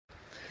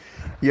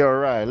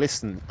You're right.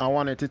 Listen, I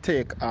wanted to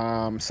take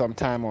some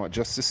time out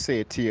just to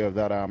say to you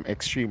that I'm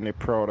extremely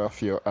proud of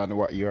you and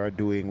what you are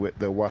doing with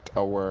the What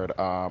a Word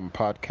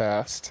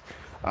podcast.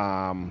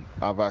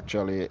 I've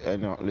actually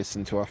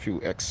listened to a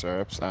few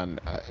excerpts and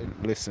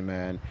listen,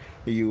 man,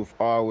 you've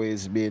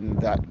always been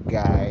that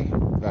guy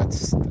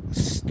that's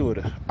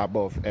stood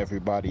above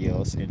everybody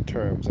else in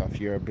terms of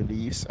your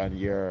beliefs and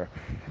your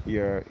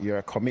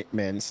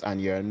commitments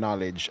and your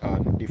knowledge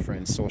on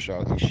different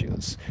social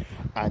issues.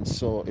 And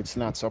so it's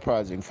not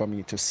surprising for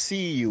me to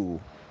see you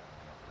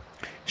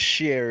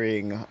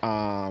sharing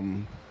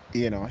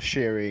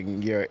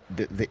sharing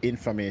the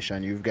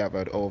information you've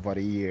gathered over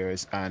the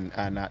years, and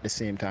at the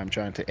same time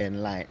trying to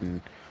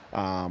enlighten.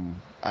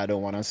 I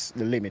don't want to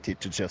limit it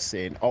to just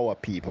saying our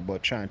people,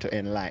 but trying to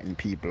enlighten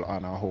people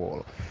on a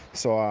whole.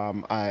 So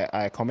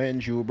I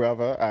commend you,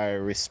 brother. I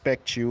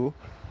respect you,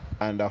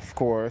 and of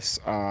course,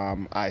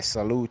 I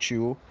salute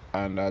you,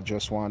 and I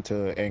just want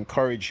to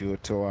encourage you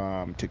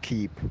to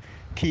keep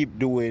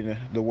doing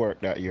the work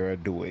that you're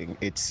doing.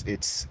 It's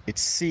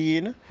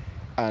seen,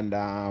 and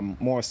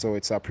more so,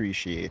 it's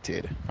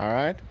appreciated. All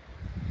right.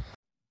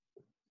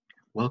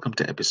 Welcome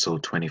to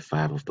episode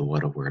 25 of the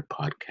What a Word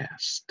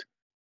podcast.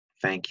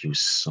 Thank you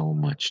so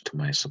much to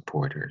my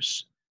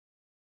supporters.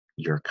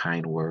 Your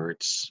kind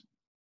words,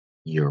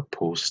 your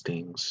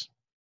postings,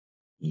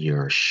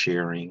 your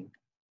sharing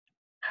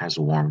has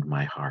warmed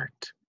my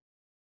heart.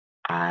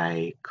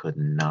 I could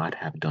not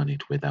have done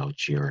it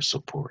without your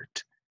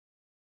support.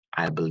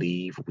 I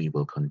believe we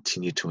will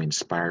continue to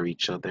inspire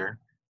each other.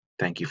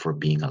 Thank you for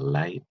being a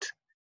light.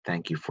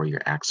 Thank you for your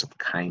acts of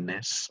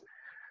kindness.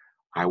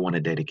 I want to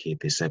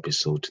dedicate this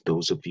episode to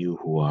those of you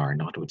who are,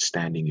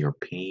 notwithstanding your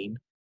pain,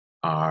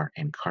 are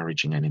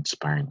encouraging and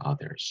inspiring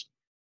others.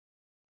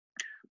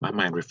 My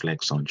mind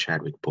reflects on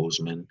Chadwick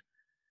Boseman,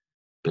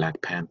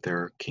 Black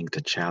Panther, King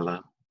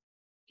T'Challa.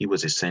 He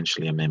was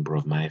essentially a member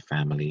of my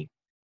family.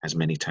 As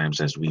many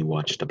times as we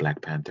watched the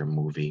Black Panther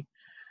movie,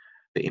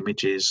 the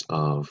images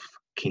of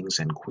kings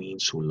and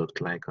queens who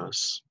looked like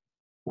us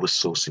was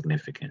so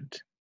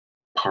significant.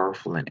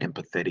 Powerful and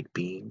empathetic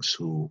beings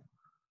who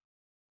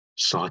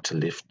sought to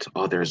lift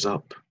others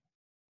up.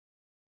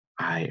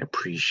 I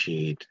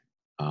appreciate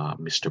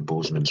Mr.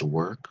 Boseman's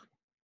work,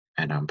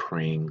 and I'm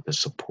praying the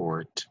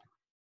support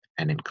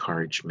and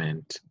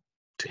encouragement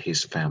to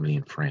his family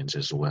and friends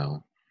as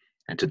well.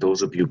 And to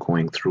those of you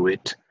going through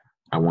it,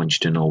 I want you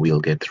to know we'll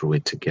get through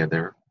it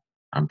together.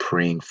 I'm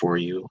praying for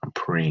you. I'm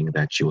praying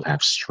that you'll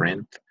have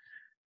strength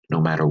no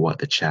matter what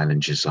the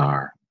challenges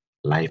are.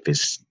 Life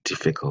is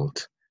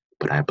difficult,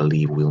 but I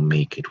believe we'll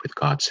make it with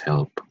God's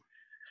help.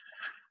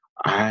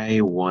 I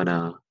want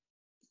to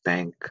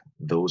thank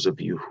those of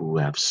you who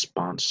have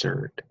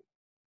sponsored.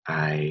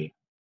 I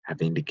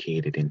have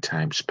indicated in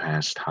times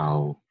past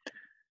how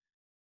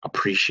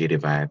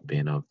appreciative I have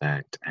been of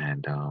that,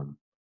 and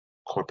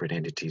corporate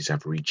entities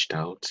have reached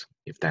out.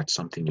 If that's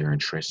something you're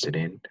interested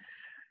in,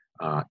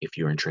 if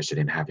you're interested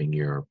in having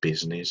your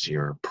business,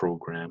 your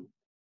program,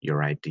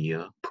 your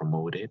idea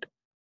promoted,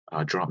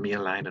 drop me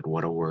a line at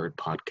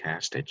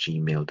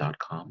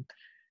whatawordpodcast@gmail.com,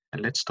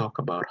 and let's talk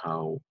about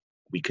how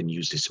we can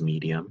use this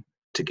medium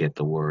to get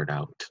the word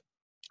out.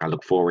 I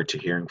look forward to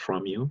hearing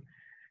from you,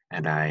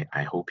 and I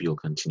hope you'll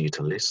continue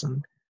to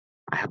listen.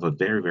 I have a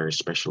very, very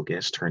special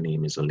guest. Her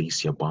name is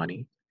Alicia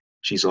Bonney.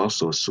 She's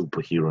also a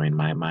superhero in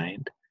my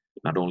mind.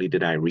 Not only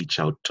did I reach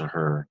out to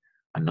her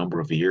a number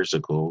of years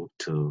ago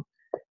to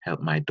help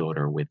my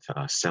daughter with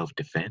self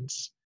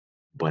defense,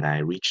 but I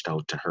reached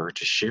out to her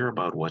to share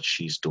about what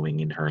she's doing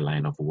in her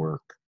line of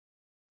work.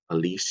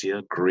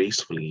 Alicia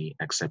gracefully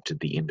accepted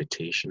the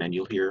invitation, and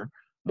you'll hear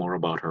more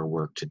about her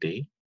work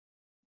today.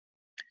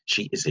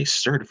 She is a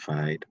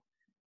certified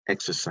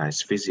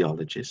exercise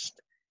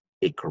physiologist,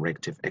 a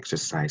corrective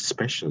exercise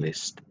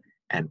specialist,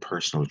 and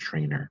personal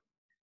trainer.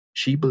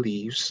 She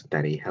believes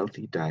that a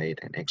healthy diet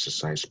and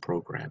exercise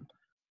program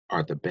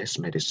are the best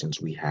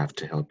medicines we have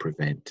to help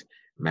prevent,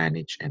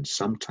 manage, and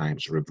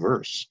sometimes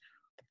reverse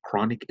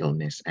chronic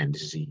illness and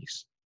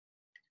disease.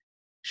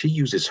 She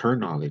uses her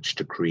knowledge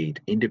to create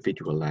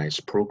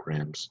individualized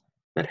programs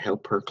that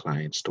help her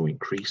clients to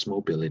increase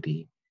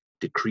mobility,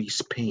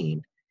 decrease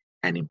pain,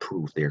 and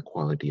improve their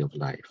quality of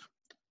life.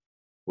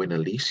 When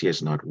Alicia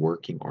is not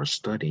working or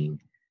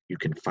studying, you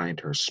can find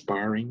her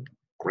sparring,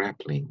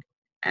 grappling,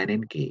 and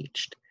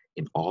engaged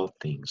in all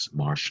things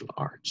martial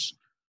arts.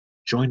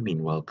 Join me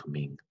in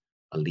welcoming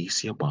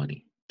Alicia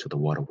Bonney to the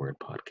Water Word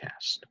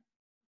podcast.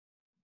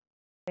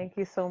 Thank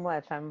you so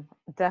much. I'm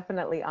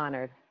definitely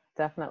honored.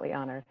 Definitely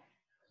honored.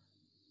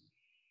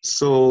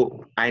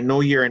 So, I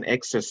know you're an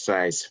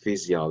exercise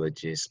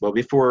physiologist, but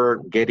before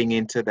getting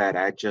into that,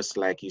 I'd just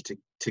like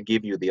to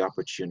give you the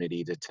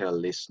opportunity to tell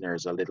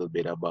listeners a little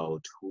bit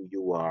about who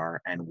you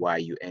are and why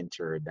you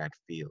entered that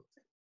field.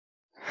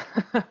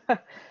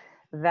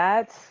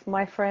 That,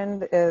 my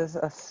friend, is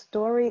a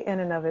story in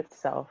and of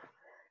itself.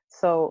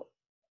 So,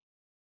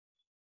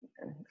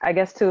 I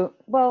guess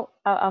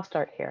I'll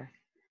start here.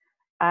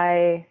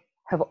 I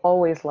have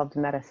always loved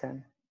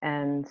medicine.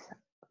 And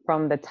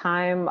from the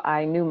time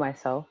I knew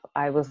myself,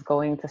 I was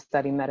going to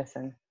study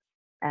medicine.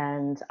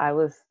 And I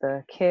was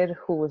the kid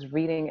who was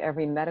reading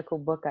every medical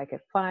book I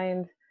could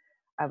find.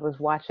 I was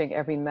watching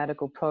every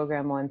medical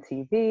program on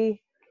TV.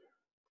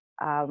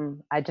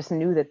 I just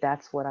knew that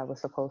that's what I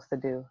was supposed to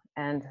do.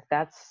 And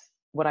that's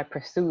what I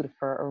pursued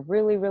for a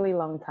really, really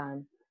long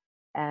time.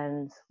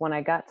 And when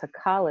I got to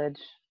college,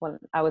 when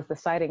I was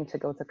deciding to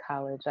go to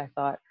college, I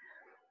thought,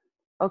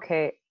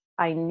 okay,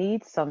 I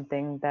need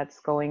something that's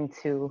going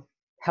to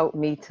help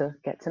me to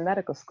get to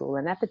medical school.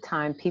 And at the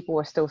time, people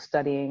were still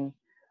studying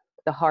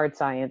the hard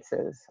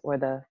sciences or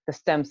the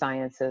STEM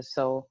sciences.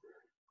 So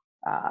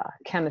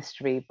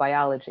chemistry,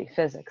 biology,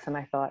 physics. And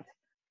I thought,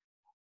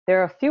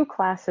 there are a few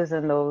classes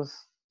in those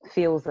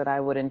fields that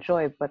I would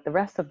enjoy, but the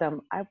rest of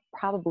them I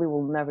probably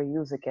will never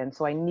use again.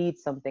 So I need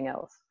something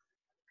else.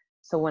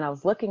 So when I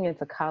was looking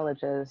into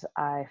colleges,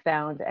 I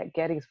found at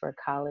Gettysburg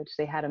College,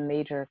 they had a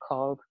major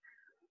called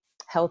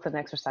Health and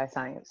Exercise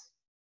Science.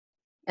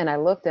 And I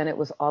looked and it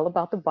was all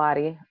about the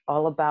body,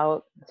 all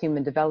about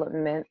human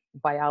development,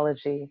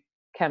 biology,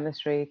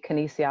 chemistry,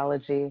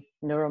 kinesiology,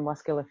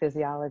 neuromuscular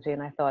physiology.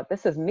 And I thought,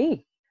 this is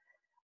me.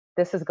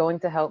 This is going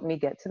to help me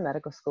get to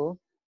medical school.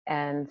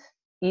 And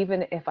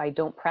even if I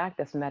don't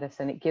practice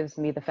medicine, it gives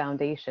me the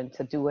foundation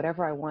to do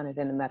whatever I wanted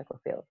in the medical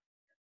field.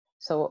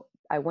 So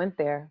I went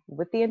there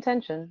with the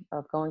intention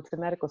of going to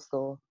medical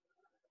school.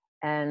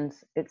 And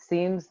it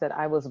seems that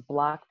I was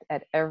blocked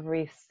at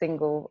every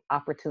single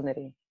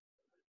opportunity.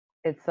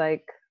 It's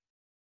like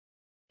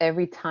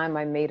every time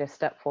I made a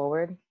step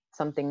forward,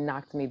 something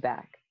knocked me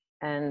back.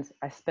 And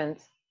I spent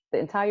the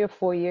entire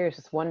 4 years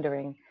just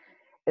wondering,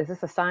 is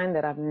this a sign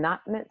that I'm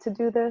not meant to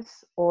do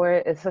this? Or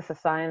is this a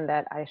sign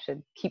that I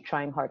should keep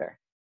trying harder?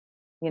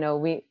 You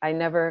know, I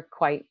never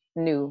quite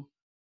knew.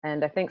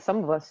 And I think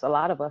some of us, a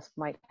lot of us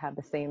might have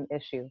the same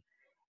issue.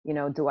 You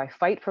know, do I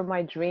fight for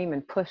my dream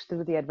and push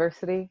through the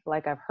adversity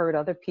like I've heard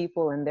other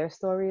people in their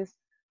stories?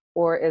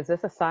 Or is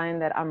this a sign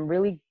that I'm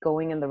really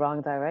going in the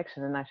wrong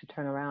direction and I should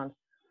turn around?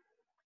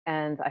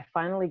 And I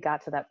finally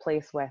got to that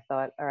place where I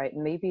thought, all right,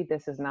 maybe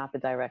this is not the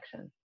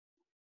direction.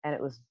 And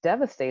it was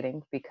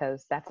devastating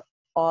because that's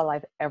all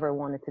I've ever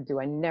wanted to do.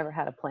 I never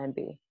had a plan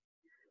B.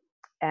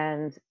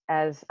 And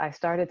as I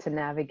started to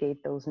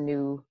navigate those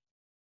new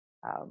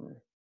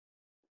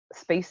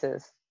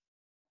spaces,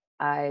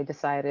 I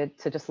decided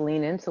to just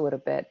lean into it a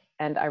bit.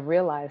 And I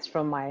realized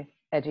from my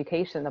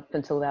education up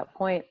until that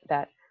point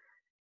that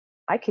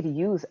I could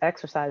use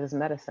exercise as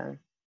medicine.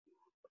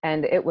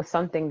 And it was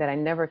something that I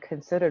never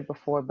considered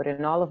before, but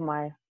in all of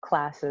my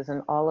classes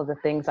and all of the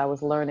things I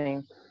was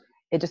learning,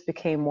 it just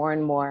became more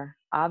and more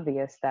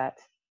obvious that,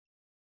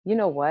 you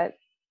know what,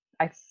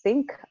 I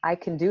think I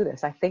can do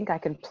this. I think I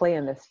can play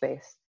in this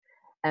space.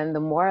 And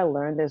the more I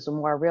learned, the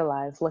more I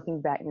realized,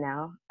 looking back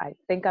now, I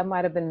think I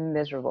might have been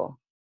miserable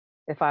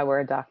if I were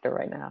a doctor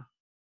right now.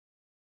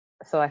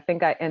 So I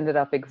think I ended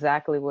up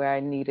exactly where I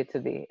needed to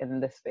be in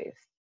this space.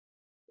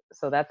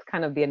 So that's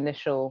kind of the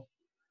initial,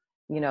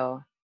 you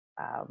know,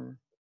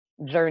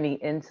 journey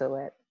into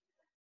it.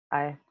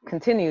 I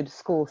continued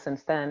school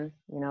since then,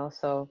 you know,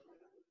 so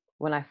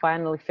when I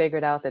finally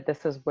figured out that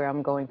this is where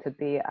I'm going to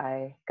be,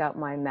 I got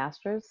my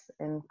master's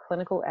in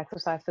clinical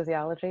exercise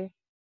physiology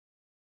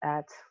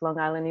at Long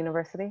Island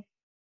University.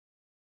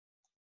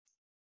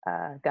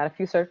 Got a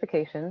few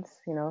certifications,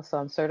 you know, so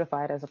I'm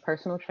certified as a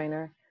personal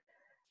trainer,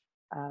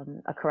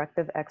 a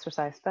corrective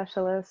exercise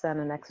specialist, and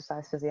an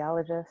exercise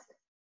physiologist.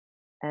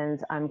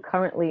 And I'm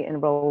currently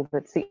enrolled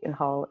at Seton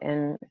Hall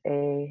in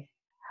a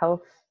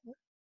health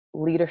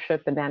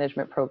leadership and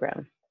management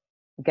program,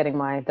 getting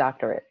my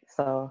doctorate.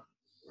 So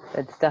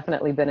it's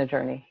definitely been a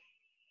journey.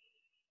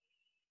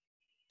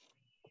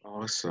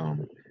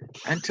 Awesome.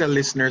 And tell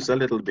listeners a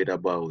little bit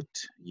about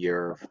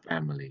your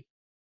family.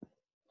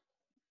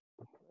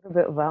 A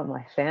little bit about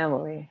my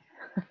family.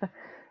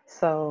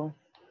 So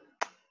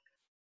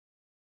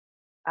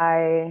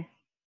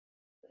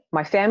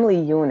my family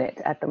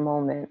unit at the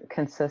moment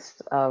consists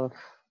of,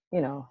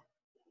 you know,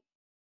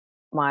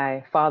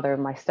 my father,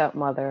 my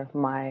stepmother,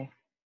 my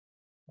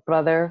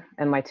brother,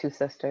 and my two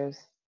sisters.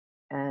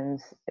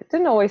 And it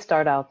didn't always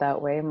start out that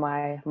way.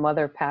 My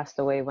mother passed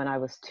away when I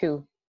was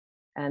 2,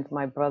 and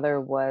my brother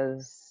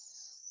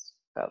was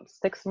about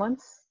 6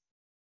 months.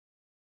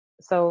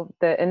 So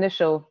the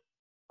initial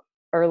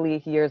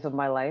early years of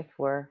my life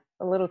were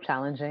a little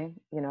challenging,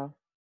 you know,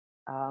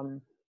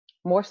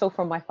 more so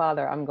from my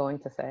father, I'm going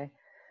to say.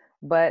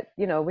 But,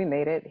 you know, we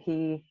made it.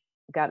 He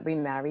got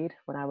remarried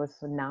when I was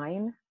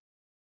 9.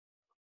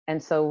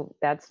 And so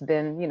that's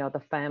been, you know, the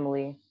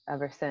family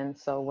ever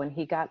since. So when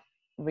he got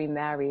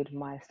remarried,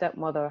 my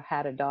stepmother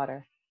had a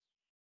daughter.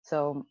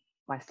 So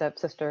my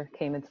stepsister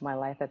came into my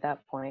life at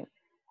that point.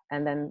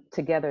 And then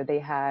together they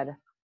had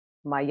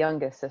my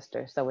youngest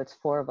sister. So it's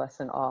 4 of us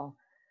in all.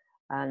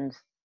 And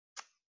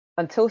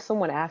until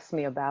someone asked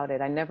me about it,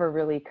 I never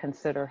really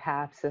consider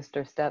half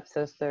sister,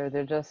 stepsister.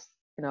 They're just,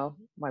 you know,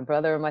 my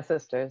brother and my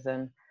sisters.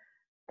 And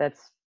that's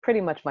pretty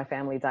much my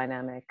family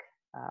dynamic.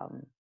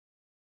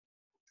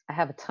 I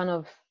have a ton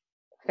of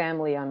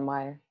family on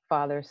my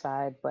father's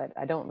side, but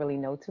I don't really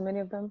know too many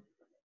of them.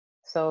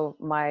 So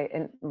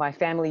my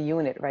family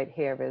unit right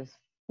here is,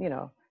 you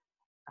know,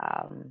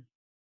 um,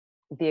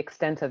 the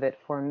extent of it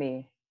for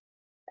me.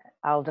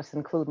 I'll just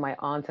include my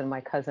aunt and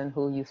my cousin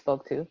who you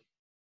spoke to,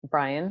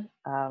 Brian,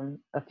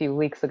 a few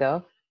weeks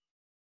ago.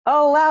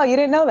 Oh, wow, you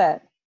didn't know that.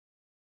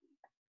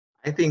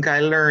 I think I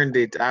learned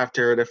it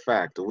after the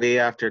fact, way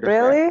after the fact.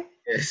 Really?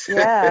 Yes.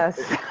 Yes.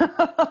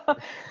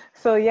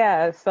 So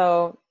yeah,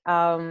 so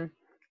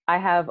I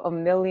have a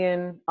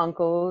million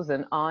uncles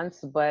and aunts,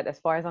 but as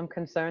far as I'm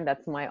concerned,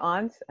 that's my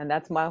aunt and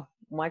that's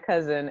my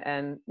cousin,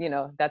 and you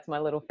know, that's my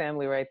little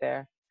family right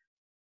there.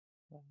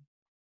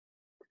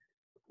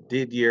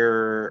 Did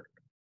your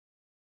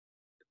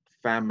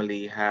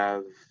family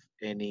have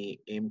any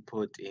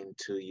input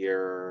into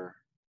your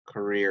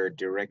career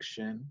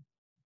direction?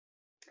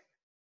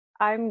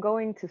 I'm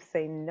going to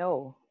say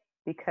no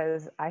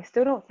because I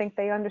still don't think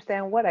they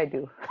understand what I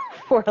do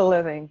for a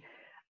living.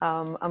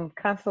 I'm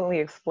constantly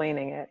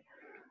explaining it.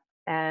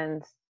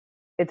 And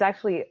it's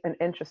actually an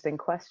interesting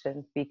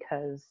question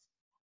because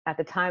at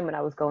the time when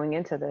I was going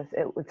into this,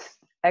 it was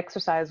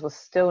exercise was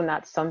still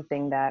not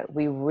something that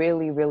we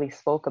really, really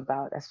spoke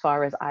about as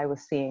far as I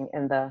was seeing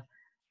in the,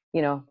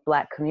 you know,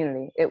 Black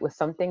community. It was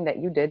something that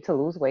you did to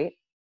lose weight.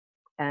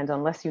 And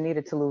unless you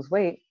needed to lose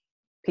weight,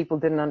 people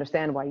didn't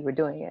understand why you were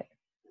doing it.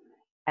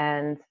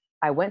 And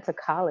I went to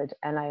college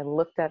and I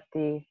looked at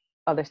the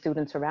other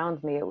students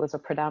around me. It was a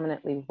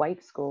predominantly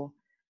white school.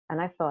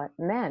 And I thought,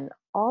 man,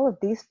 all of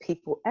these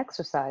people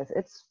exercise.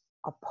 It's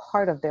a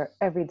part of their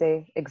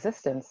everyday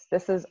existence.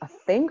 This is a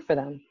thing for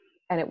them.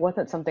 And it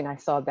wasn't something I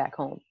saw back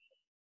home.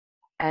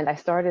 And I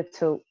started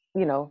to,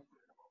 you know,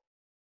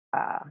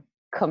 uh,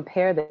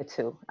 compare the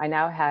two. I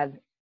now had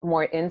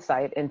more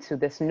insight into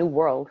this new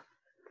world.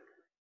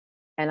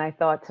 And I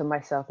thought to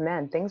myself,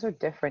 man, things are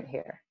different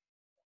here.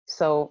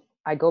 So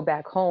I go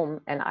back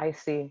home and I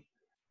see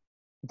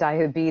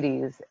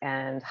diabetes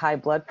and high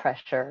blood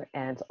pressure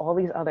and all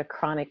these other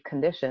chronic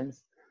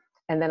conditions.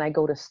 And then I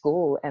go to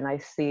school and I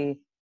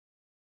see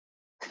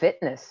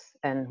fitness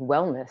and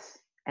wellness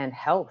and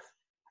health.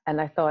 And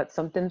I thought,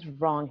 something's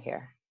wrong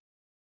here.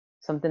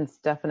 Something's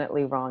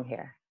definitely wrong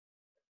here.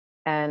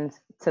 And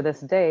to this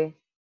day,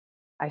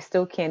 I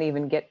still can't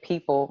even get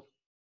people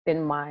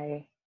in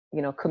my,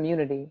 you know,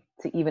 community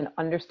to even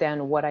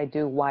understand what I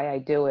do, why I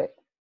do it,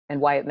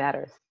 and why it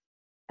matters.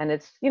 And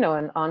it's, you know,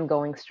 an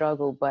ongoing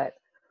struggle, but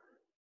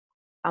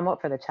I'm up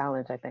for the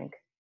challenge, I think.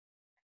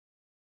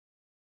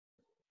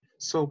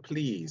 So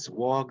please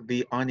walk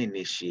the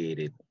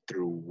uninitiated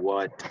through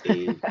what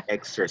a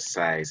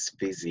exercise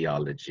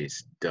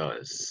physiologist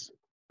does.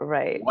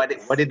 Right. What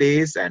it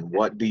is and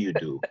what do you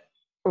do?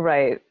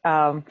 Right.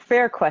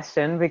 Fair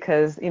question,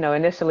 because, you know,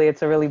 initially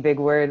it's a really big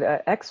word.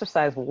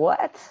 Exercise,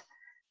 what?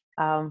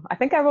 I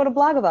think I wrote a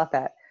blog about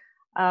that.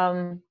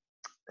 Um,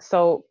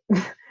 so,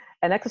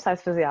 an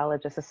exercise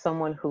physiologist is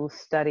someone who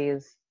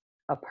studies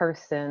a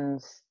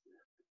person's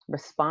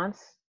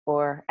response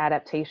or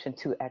adaptation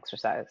to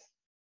exercise,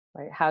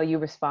 right? How you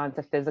respond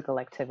to physical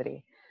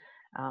activity.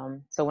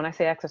 So, when I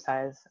say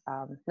exercise,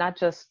 not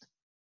just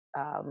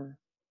um,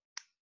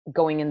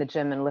 going in the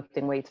gym and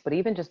lifting weights, but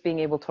even just being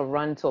able to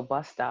run to a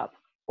bus stop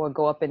or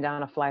go up and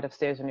down a flight of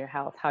stairs in your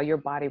house, how your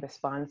body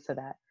responds to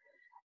that.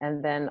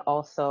 And then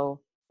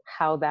also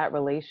how that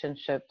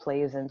relationship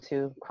plays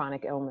into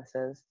chronic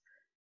illnesses.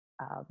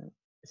 Um,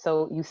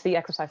 so you see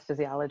exercise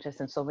physiologists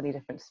in so many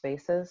different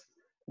spaces.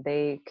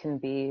 They can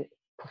be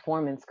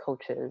performance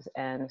coaches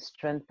and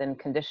strength and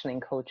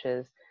conditioning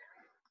coaches.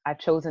 I've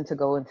chosen to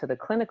go into the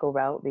clinical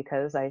route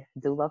because I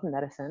do love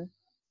medicine.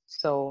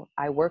 So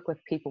I work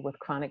with people with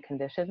chronic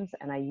conditions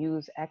and I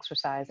use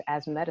exercise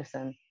as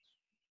medicine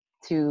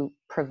to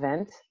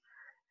prevent,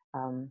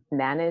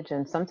 manage,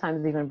 and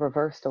sometimes even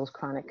reverse those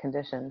chronic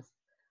conditions.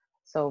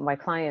 So my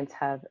clients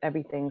have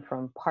everything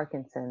from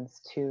Parkinson's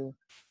to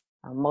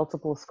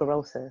multiple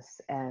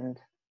sclerosis and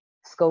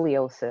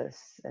scoliosis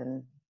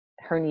and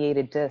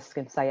herniated disc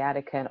and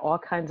sciatica and all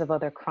kinds of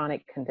other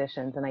chronic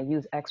conditions. And I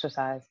use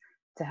exercise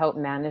to help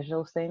manage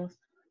those things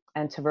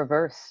and to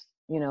reverse,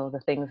 you know, the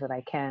things that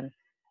I can.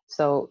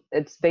 So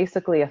it's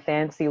basically a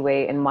fancy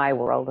way in my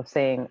world of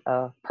saying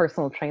a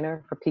personal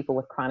trainer for people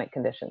with chronic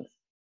conditions.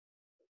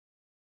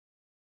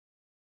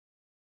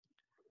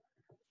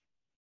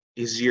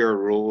 Is your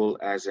role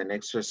as an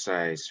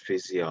exercise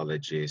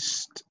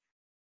physiologist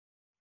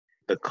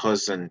the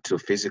cousin to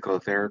physical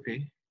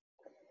therapy?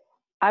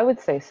 I would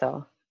say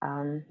so.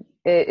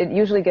 It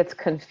usually gets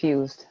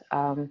confused,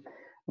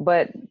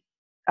 but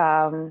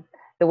um,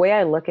 the way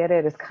I look at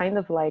it is kind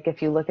of like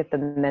if you look at the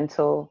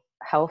mental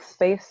health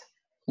space,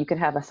 you can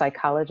have a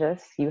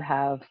psychologist, you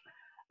have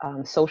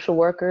social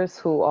workers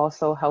who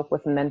also help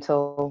with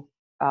mental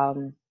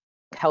um,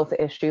 health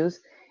issues.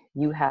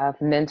 You have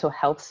mental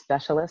health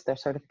specialists, there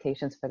are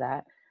certifications for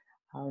that.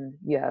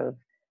 You have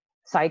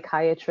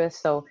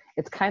psychiatrists. So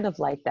it's kind of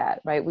like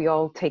that, right? We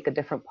all take a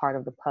different part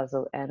of the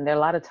puzzle. And there are a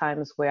lot of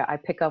times where I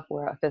pick up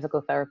where a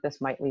physical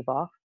therapist might leave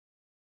off.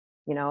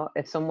 You know,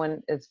 if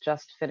someone is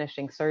just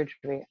finishing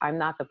surgery, I'm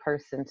not the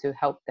person to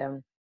help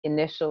them in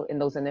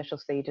those initial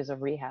stages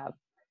of rehab.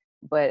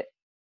 But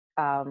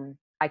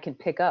I can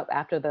pick up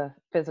after the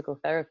physical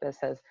therapist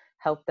has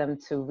helped them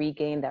to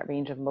regain that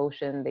range of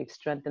motion. They've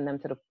strengthened them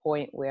to the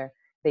point where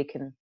they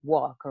can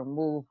walk or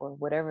move or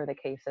whatever the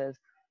case is.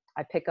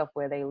 I pick up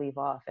where they leave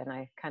off and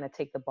I kind of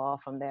take the ball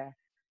from there.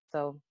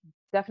 So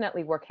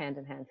definitely work hand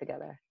in hand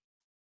together.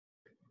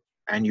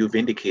 And you've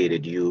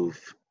indicated you've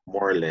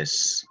more or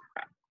less,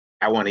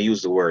 I want to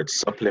use the word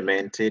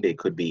supplemented, it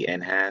could be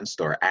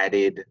enhanced or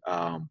added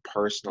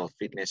personal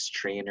fitness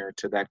trainer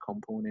to that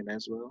component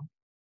as well.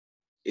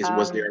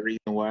 Was there a reason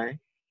why?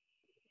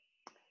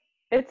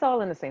 It's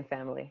all in the same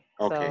family.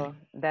 Okay. So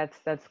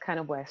that's kind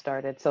of where I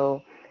started.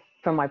 So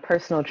from my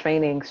personal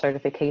training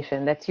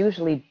certification, that's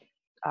usually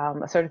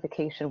a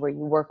certification where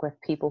you work with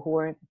people who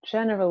are in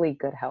generally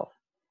good health.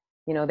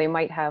 You know, they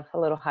might have a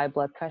little high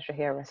blood pressure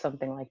here or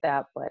something like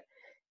that, but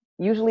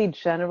usually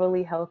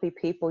generally healthy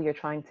people, you're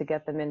trying to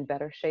get them in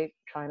better shape,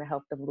 trying to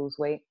help them lose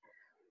weight.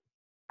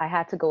 I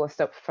had to go a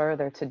step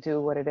further to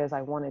do what it is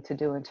I wanted to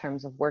do in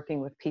terms of working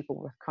with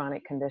people with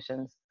chronic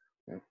conditions,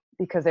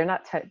 because they're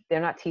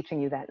not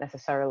teaching you that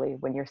necessarily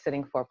when you're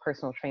sitting for a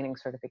personal training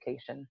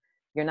certification.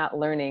 You're not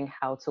learning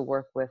how to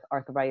work with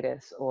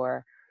arthritis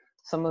or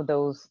some of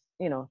those,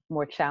 you know,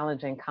 more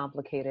challenging,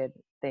 complicated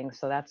things.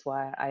 So that's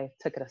why I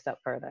took it a step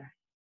further.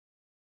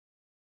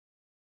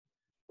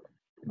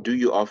 Do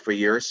you offer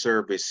your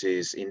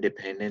services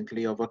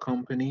independently of a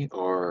company,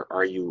 or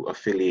are you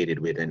affiliated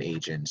with an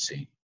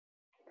agency?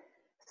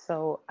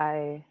 So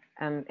I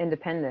am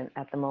independent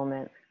at the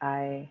moment.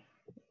 I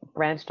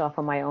branched off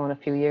on my own a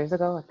few years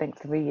ago, I think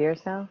 3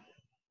 years now.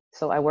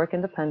 So I work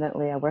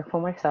independently. I work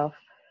for myself.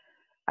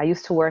 I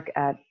used to work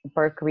at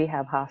Burke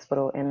Rehab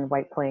Hospital in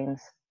White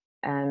Plains.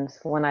 And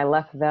when I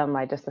left them,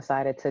 I just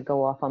decided to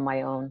go off on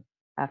my own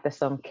after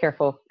some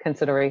careful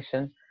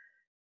consideration.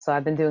 So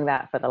I've been doing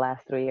that for the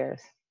last 3 years.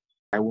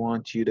 I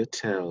want you to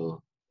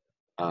tell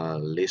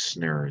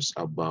listeners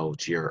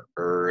about your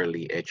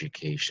early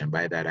education.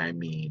 By that, I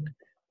mean,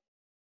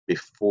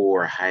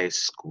 before high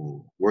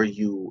school, were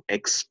you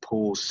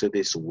exposed to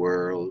this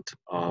world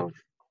of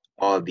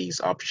all these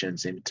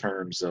options in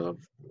terms of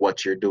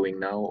what you're doing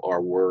now,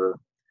 or were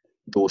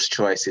those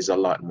choices a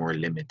lot more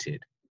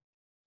limited?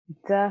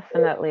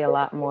 Definitely a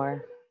lot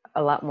more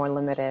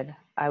limited.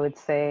 I would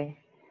say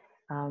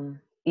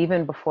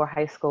even before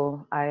high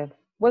school, I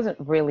wasn't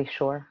really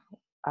sure.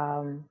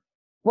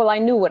 Well, I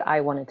knew what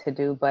I wanted to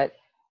do, but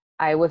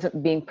I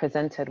wasn't being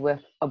presented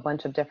with a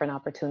bunch of different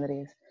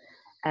opportunities.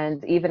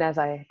 And even as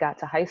I got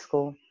to high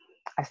school,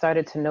 I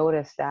started to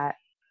notice that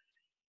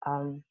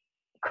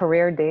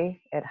career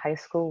day at high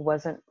school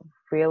wasn't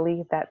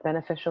really that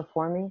beneficial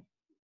for me.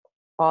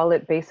 All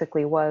it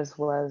basically was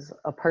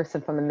a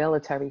person from the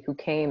military who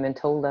came and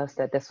told us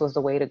that this was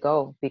the way to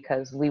go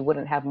because we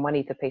wouldn't have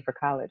money to pay for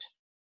college.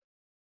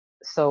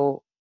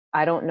 So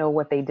I don't know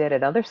what they did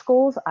at other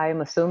schools.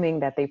 I'm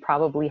assuming that they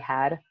probably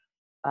had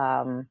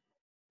um,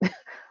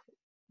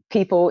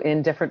 people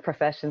in different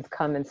professions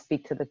come and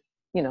speak to the,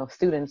 you know,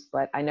 students,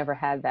 but I never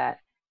had that.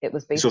 It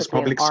was This was basically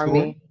an public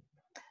school?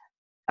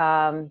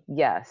 army.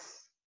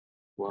 Yes.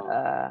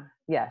 Wow.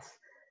 Yes.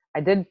 I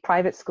did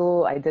private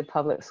school, I did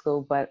public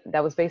school, but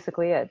that was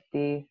basically it.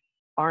 The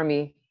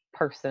army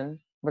person,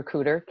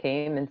 recruiter,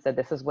 came and said,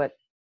 this is what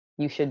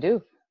you should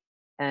do.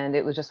 And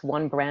it was just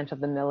one branch of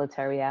the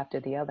military after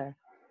the other.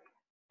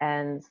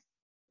 And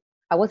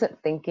I wasn't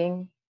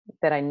thinking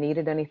that I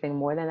needed anything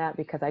more than that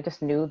because I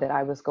just knew that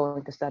I was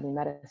going to study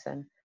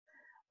medicine.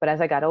 But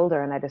as I got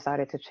older and I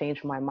decided to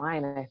change my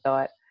mind, I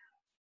thought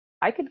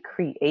I could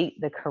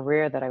create the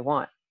career that I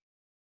want.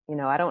 You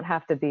know, I don't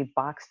have to be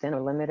boxed in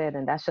or limited,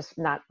 and that's just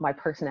not my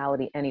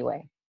personality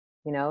anyway,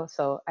 you know?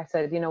 So I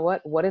said, you know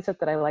what is it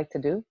that I like to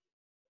do?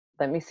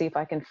 Let me see if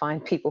I can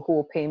find people who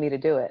will pay me to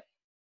do it.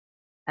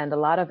 And a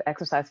lot of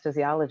exercise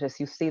physiologists,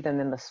 you see them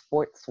in the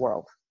sports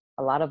world.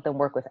 A lot of them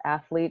work with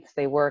athletes.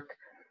 They work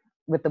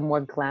with the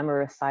more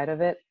glamorous side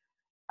of it.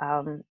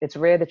 It's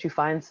rare that you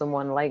find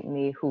someone like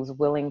me who's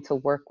willing to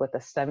work with a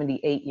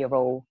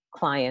 78-year-old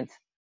client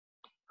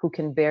who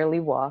can barely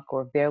walk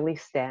or barely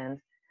stand.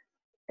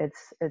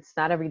 It's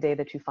not every day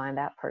that you find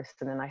that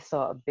person. And I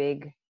saw a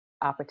big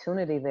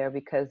opportunity there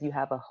because you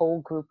have a whole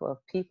group of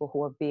people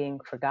who are being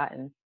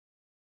forgotten,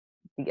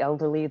 the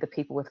elderly, the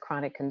people with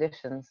chronic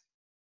conditions.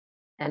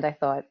 And I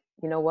thought,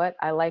 you know what,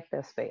 I like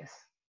this space.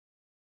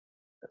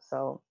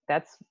 So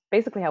that's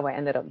basically how I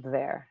ended up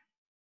there.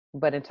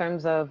 But in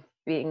terms of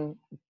being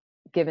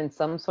given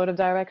some sort of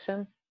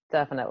direction,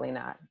 definitely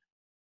not.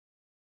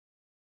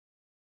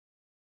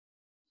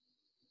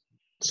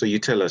 So you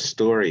tell a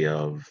story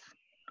of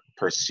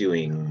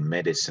pursuing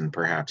medicine,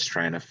 perhaps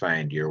trying to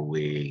find your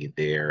way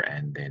there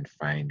and then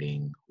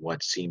finding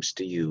what seems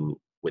to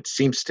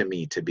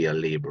me to be a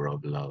labor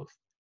of love.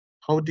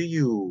 How do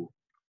you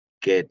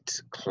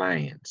get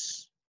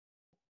clients?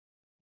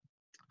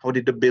 How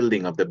did the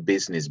building of the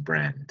business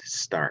brand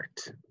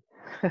start?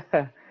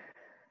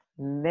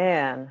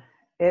 Man,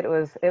 it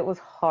was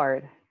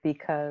hard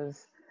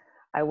because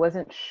I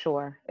wasn't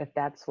sure if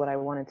that's what I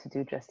wanted to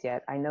do just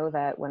yet. I know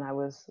that when I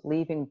was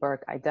leaving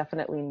Burke, I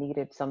definitely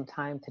needed some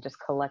time to just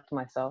collect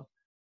myself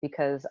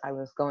because I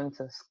was going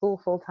to school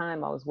full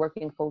time, I was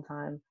working full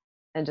time,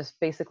 and just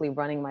basically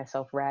running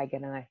myself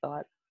ragged. And I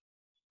thought,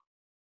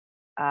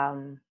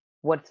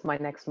 what's my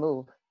next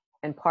move?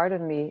 And part of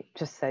me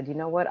just said, you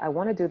know what? I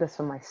want to do this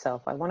for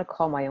myself. I want to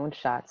call my own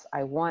shots.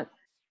 I want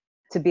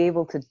to be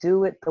able to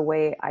do it the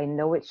way I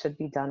know it should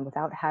be done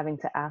without having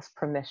to ask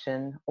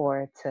permission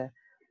or to,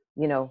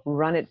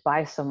 run it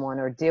by someone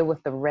or deal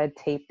with the red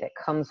tape that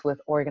comes with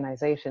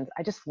organizations.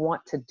 I just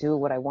want to do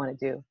what I want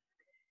to do.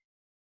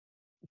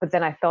 But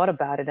then I thought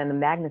about it, and the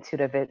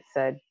magnitude of it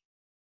said,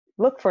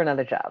 look for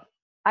another job.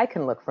 I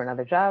can look for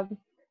another job.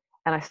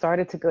 And I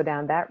started to go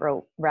down that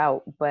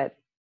route. But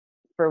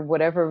for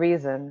whatever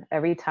reason,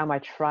 every time I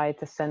tried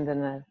to send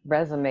in a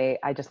resume,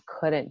 I just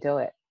couldn't do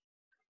it.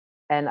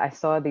 And I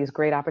saw these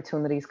great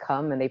opportunities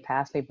come and they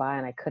passed me by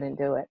and I couldn't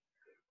do it.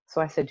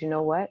 So I said, you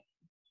know what?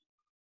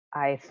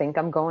 I think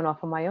I'm going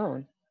off on my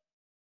own.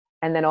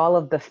 And then all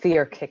of the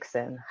fear kicks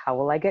in. How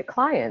will I get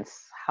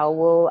clients? How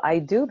will I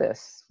do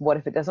this? What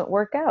if it doesn't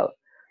work out?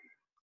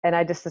 And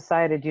I just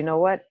decided, you know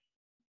what?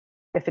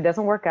 If it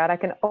doesn't work out, I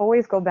can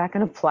always go back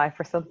and apply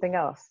for something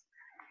else.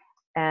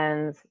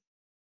 And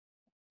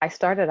I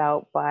started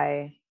out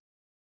by,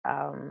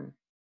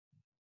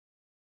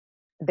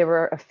 there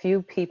were a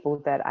few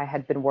people that I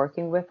had been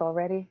working with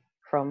already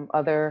from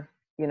other,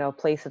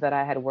 places that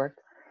I had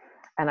worked.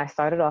 And I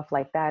started off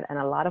like that. And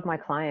a lot of my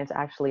clients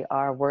actually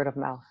are word of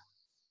mouth.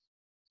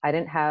 I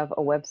didn't have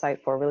a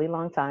website for a really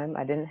long time.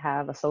 I didn't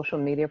have a social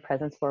media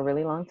presence for a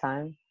really long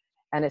time.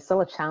 And it's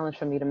still a challenge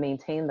for me to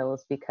maintain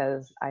those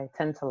because I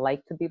tend to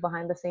like to be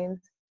behind the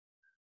scenes.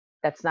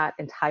 That's not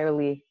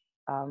entirely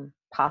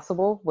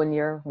possible when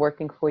you're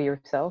working for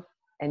yourself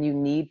and you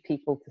need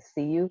people to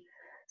see you.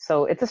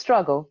 So it's a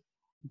struggle,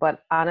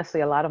 but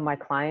honestly, a lot of my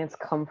clients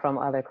come from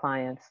other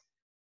clients.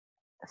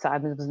 So I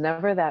was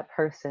never that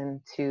person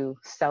to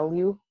sell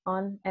you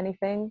on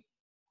anything.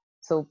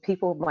 So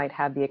people might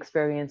have the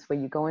experience where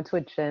you go into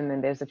a gym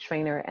and there's a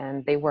trainer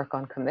and they work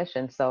on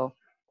commission. So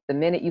the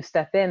minute you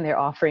step in, they're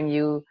offering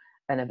you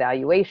an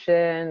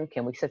evaluation.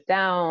 Can we sit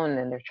down?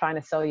 And they're trying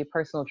to sell you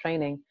personal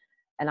training.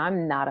 And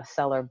I'm not a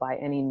seller by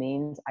any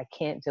means. I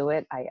can't do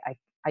it.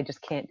 I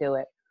just can't do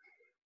it.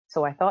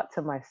 So I thought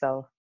to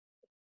myself,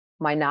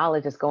 my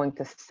knowledge is going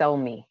to sell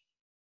me.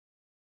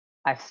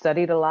 I've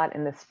studied a lot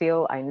in this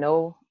field. I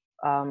know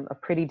a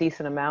pretty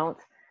decent amount.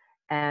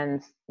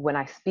 And when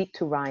I speak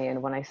to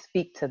Ryan, when I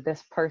speak to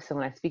this person,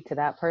 when I speak to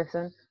that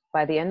person,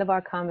 by the end of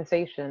our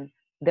conversation,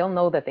 they'll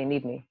know that they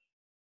need me.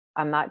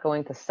 I'm not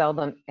going to sell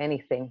them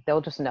anything.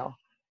 They'll just know.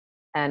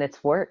 And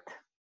it's worked.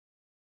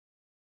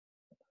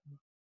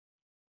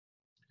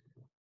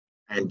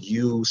 And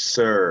you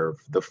serve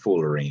the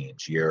full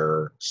range.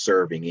 You're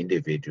serving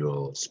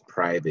individuals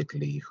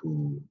privately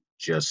who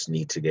just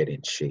need to get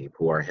in shape,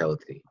 who are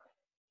healthy.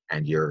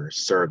 And you're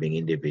serving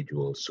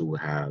individuals who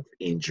have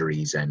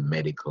injuries and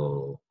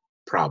medical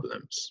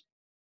problems.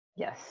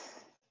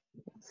 Yes.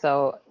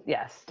 So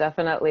yes,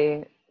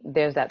 definitely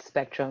there's that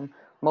spectrum.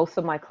 Most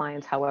of my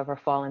clients, however,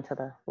 fall into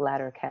the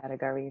latter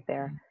category.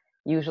 They're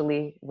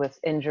usually with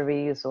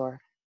injuries or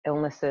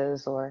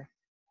illnesses or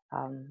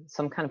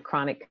some kind of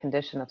chronic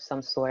condition of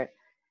some sort.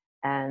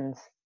 And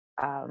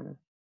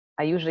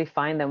I usually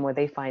find them where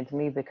they find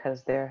me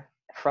because they're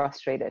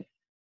frustrated.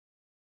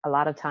 A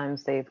lot of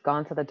times they've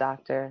gone to the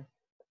doctor,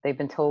 they've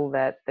been told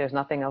that there's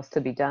nothing else to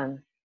be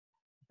done.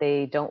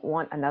 They don't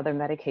want another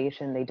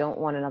medication, they don't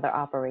want another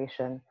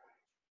operation.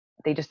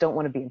 They just don't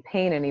want to be in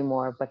pain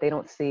anymore, but they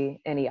don't see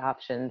any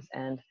options.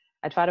 And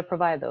I try to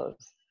provide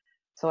those.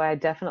 So I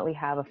definitely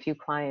have a few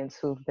clients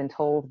who've been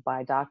told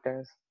by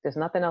doctors, there's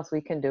nothing else we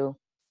can do.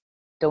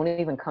 Don't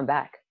even come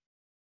back.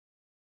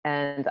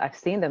 And I've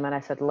seen them and I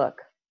said,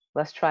 look,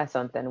 let's try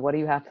something. What do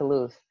you have to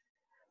lose?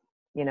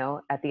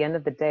 At the end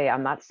of the day,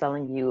 I'm not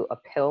selling you a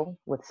pill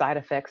with side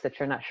effects that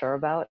you're not sure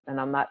about. And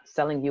I'm not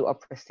selling you a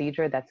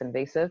procedure that's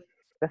invasive.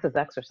 This is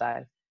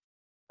exercise.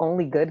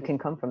 Only good can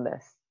come from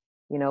this,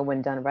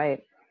 when done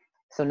right.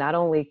 So not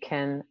only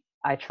can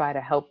I try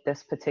to help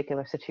this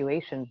particular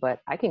situation,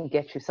 but I can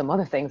get you some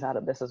other things out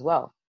of this as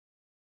well.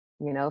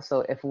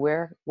 So if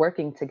we're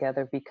working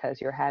together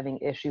because you're having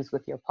issues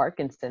with your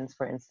Parkinson's,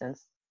 for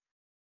instance,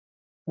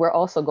 we're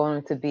also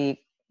going to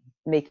be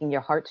making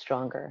your heart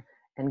stronger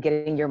and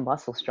getting your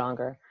muscles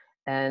stronger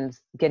and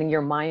getting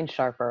your mind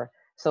sharper.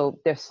 So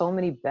there's so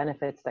many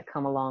benefits that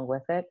come along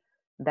with it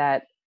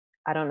that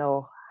I don't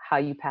know how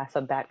you pass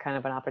up that kind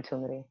of an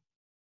opportunity.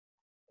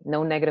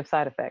 No negative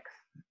side effects.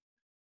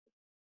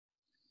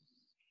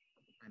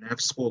 And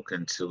I've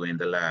spoken to in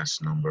the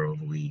last number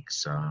of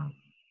weeks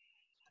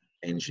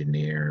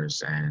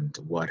engineers, and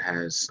what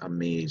has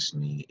amazed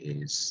me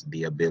is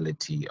the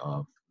ability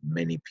of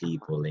many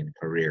people in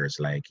careers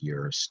like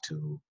yours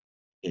to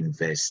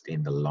invest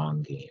in the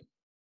long game,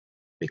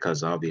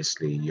 because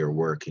obviously you're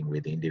working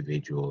with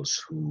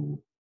individuals who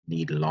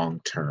need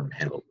long-term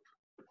help.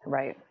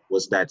 Right.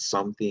 Was that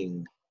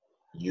something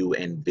you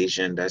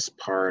envisioned as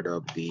part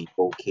of the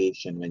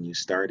vocation when you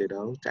started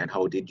out, and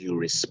how did you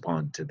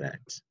respond to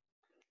that?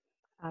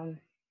 Um,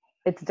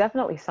 it's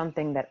definitely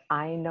something that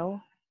I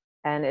know,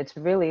 and it's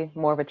really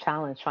more of a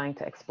challenge trying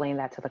to explain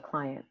that to the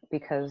client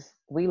because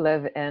we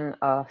live in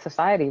a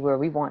society where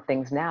we want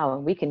things now,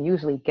 and we can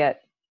usually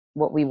get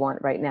what we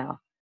want right now.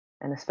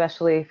 And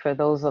especially for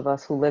those of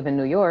us who live in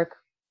New York,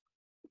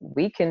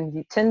 we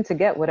can tend to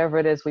get whatever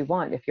it is we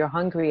want. If you're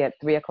hungry at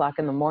 3 o'clock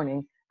in the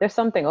morning, there's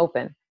something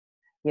open,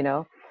 you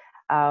know?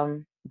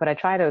 But I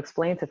try to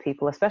explain to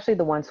people, especially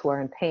the ones who are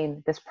in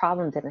pain, this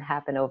problem didn't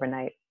happen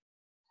overnight.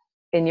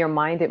 In your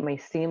mind, it may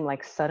seem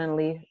like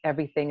suddenly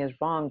everything is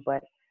wrong,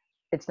 but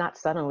it's not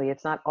suddenly,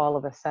 it's not all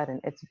of a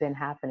sudden, it's been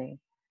happening.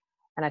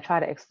 And I try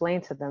to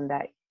explain to them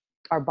that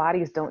our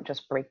bodies don't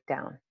just break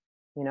down,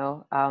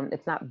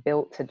 it's not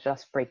built to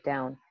just break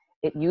down.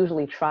 It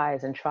usually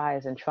tries and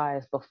tries and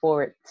tries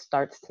before it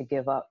starts to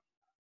give up.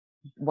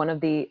 One of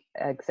the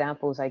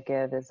examples I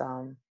give is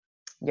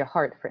your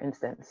heart, for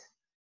instance,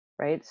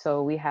 right?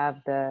 So we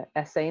have the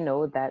SA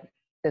node that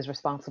is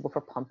responsible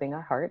for pumping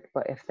our heart,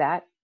 but if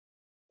that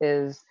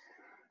is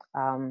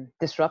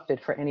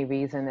disrupted for any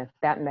reason, if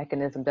that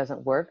mechanism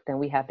doesn't work, then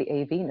we have the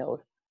AV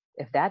node.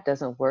 If that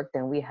doesn't work,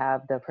 then we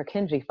have the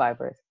Purkinje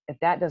fibers. If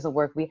that doesn't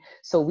work, we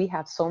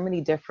have so many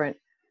different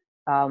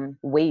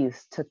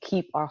ways to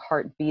keep our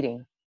heart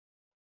beating.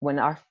 When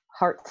our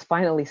hearts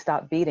finally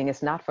stop beating,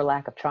 it's not for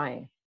lack of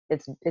trying.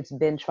 It's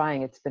been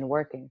trying, it's been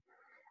working.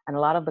 And a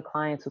lot of the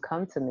clients who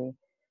come to me,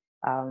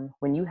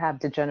 when you have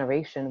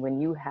degeneration, when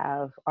you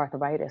have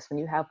arthritis, when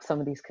you have some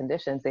of these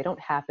conditions, they don't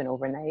happen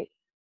overnight.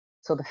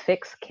 So the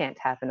fix can't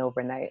happen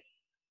overnight.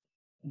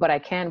 But I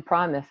can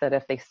promise that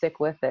if they stick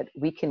with it,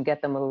 we can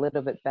get them a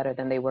little bit better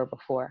than they were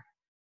before.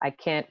 I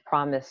can't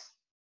promise,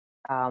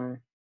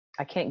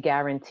 I can't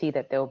guarantee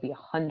that they'll be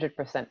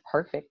 100%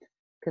 perfect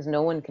because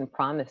no one can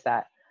promise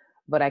that.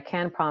 But I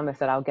can promise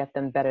that I'll get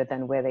them better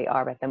than where they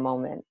are at the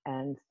moment.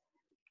 And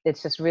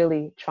it's just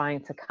really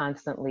trying to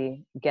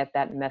constantly get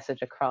that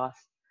message across.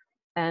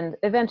 And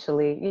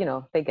eventually,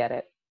 they get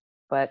it.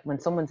 But when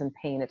someone's in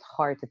pain, it's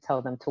hard to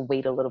tell them to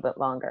wait a little bit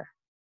longer.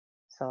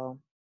 So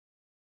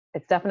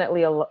it's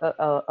definitely a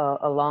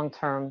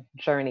long-term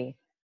journey,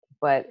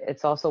 but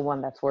it's also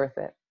one that's worth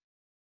it.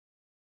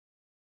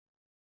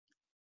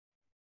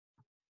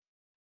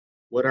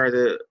 What are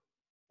the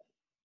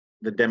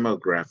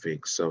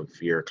demographics of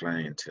your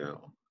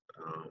clientele?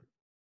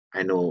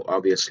 I know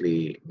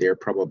obviously they're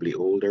probably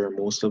older,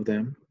 most of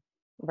them.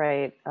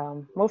 Right.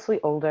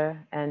 Mostly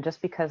older. And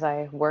just because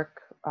I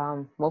work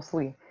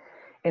mostly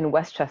in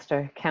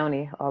Westchester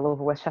County, all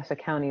over Westchester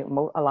County,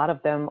 a lot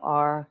of them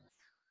are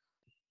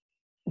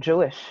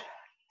Jewish.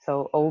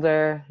 So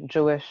older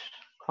Jewish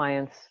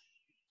clients,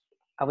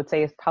 I would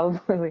say it's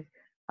probably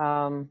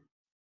um,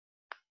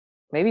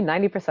 maybe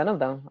 90% of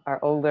them are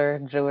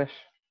older Jewish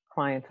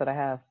clients that I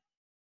have.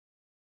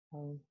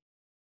 Um,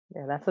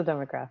 yeah, that's the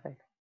demographic.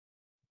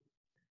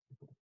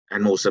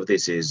 And most of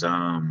this is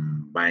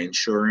by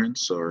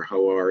insurance, or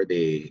how are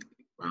they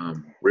So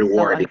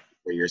rewarding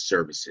for your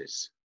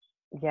services?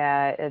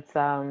 yeah, it's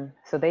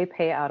so they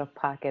pay out of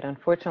pocket.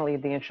 Unfortunately,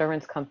 the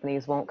insurance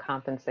companies won't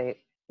compensate.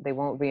 They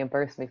won't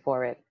reimburse me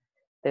for it.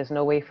 There's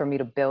no way for me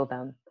to bill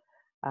them.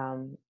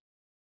 Um,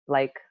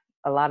 like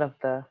a lot of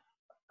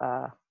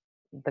uh,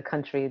 the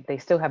country, they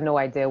still have no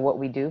idea what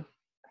we do.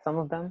 Some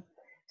of them,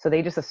 so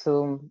they just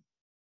assume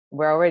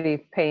we're already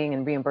paying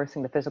and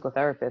reimbursing the physical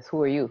therapist.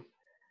 Who are you?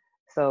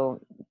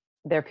 So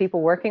there are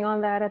people working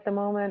on that at the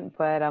moment,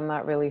 but I'm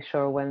not really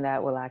sure when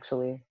that will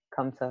actually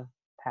come to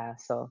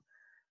pass. So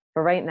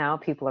for right now,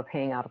 people are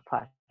paying out of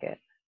pocket.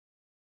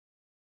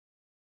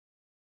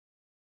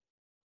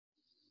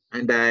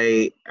 And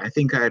I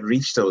think I had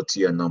reached out to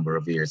you a number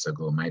of years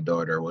ago. My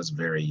daughter was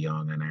very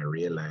young, and I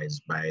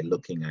realized by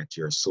looking at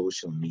your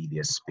social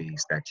media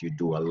space that you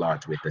do a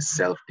lot with the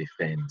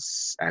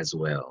self-defense as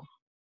well.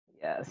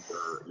 Yes.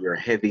 You're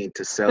heavy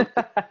into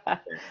self-defense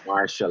and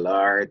martial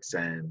arts,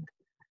 and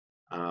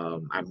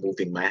I'm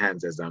moving my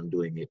hands as I'm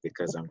doing it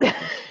because I'm trying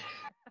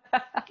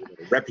to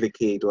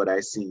replicate what I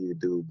see you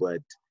do.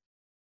 But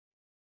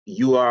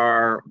you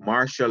are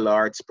martial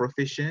arts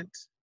proficient.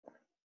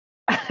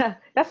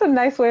 That's a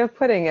nice way of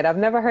putting it. I've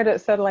never heard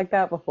it said like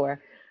that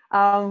before.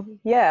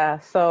 Yeah,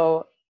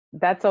 so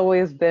that's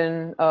always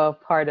been a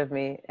part of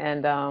me.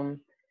 And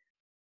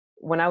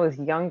when I was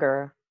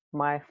younger,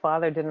 my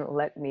father didn't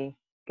let me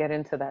get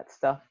into that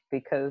stuff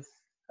because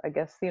I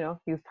guess, he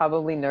was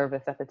probably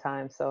nervous at the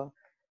time. So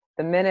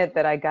the minute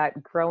that I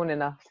got grown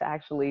enough to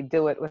actually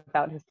do it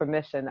without his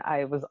permission,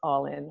 I was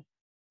all in.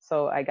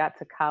 So I got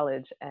to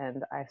college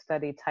and I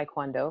studied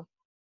Taekwondo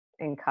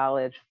in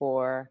college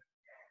for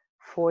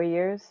 4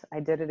 years. I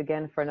did it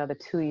again for another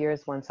 2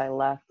 years once I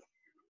left.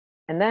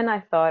 And then I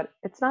thought,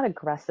 it's not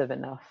aggressive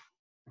enough.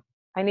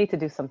 I need to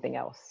do something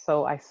else.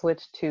 So I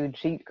switched to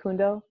Jeet Kune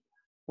Do,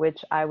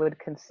 which I would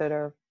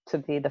consider to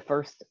be the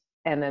first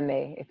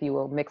MMA, if you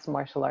will, mixed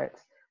martial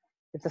arts.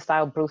 It's a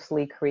style Bruce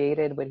Lee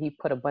created, but he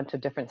put a bunch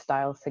of different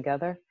styles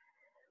together.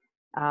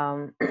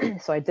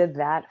 So I did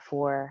that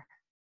for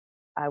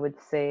I would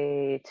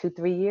say 2,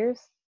 3 years.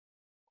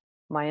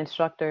 My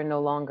instructor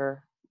no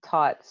longer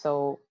taught,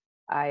 so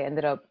I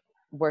ended up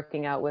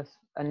working out with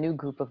a new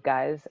group of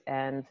guys,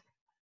 and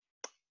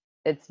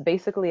it's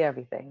basically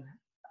everything.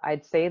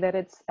 I'd say that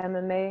it's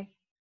MMA,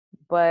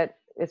 but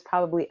it's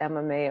probably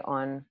MMA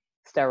on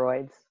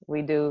steroids.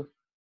 We do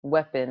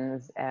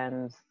weapons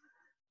and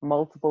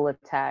multiple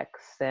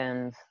attacks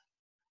and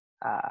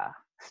uh,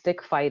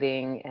 stick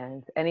fighting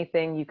and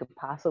anything you could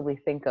possibly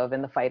think of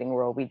in the fighting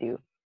world, we do.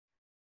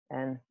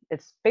 And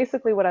it's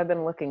basically what I've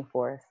been looking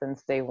for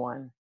since day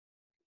one.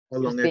 How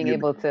long Just have being you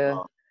able been,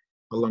 to,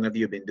 how long have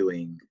you been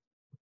doing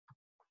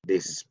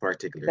this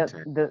particular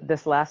type?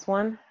 this last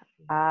one,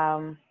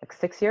 like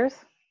 6 years.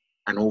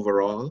 And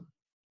overall,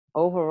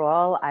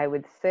 Overall, I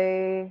would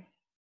say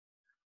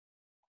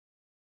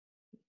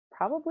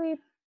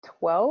probably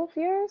 12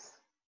 years,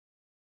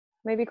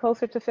 maybe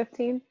closer to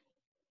 15.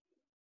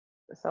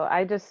 So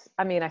I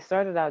mean, I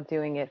started out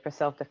doing it for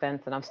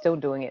self-defense and I'm still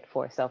doing it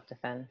for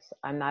self-defense.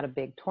 I'm not a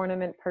big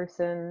tournament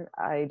person.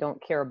 I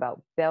don't care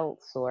about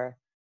belts or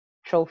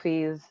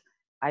trophies.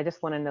 I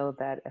just want to know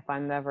that if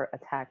I'm ever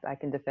attacked, I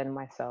can defend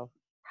myself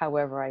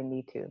however I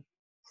need to.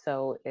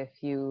 So if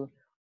you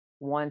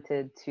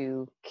wanted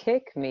to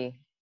kick me,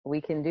 we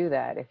can do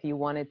that. If you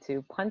wanted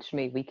to punch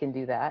me, we can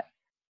do that.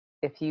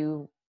 If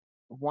you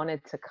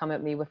wanted to come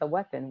at me with a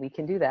weapon, we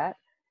can do that.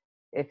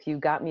 If you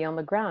got me on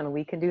the ground,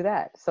 we can do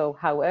that. So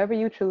however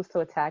you choose to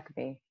attack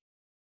me,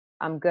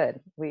 I'm good.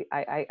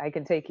 I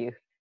can take you.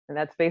 And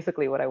that's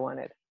basically what I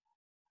wanted.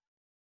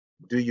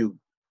 do you,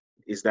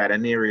 is that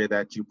an area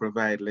that you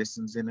provide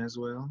lessons in as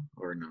well,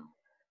 or no?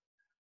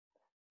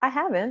 I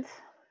haven't.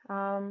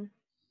 Um,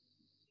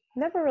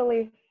 Never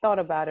really thought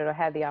about it or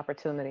had the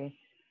opportunity.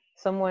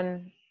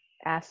 Someone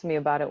asked me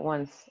about it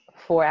once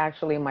for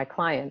actually my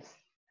clients.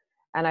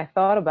 And I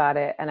thought about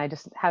it and I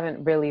just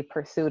haven't really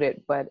pursued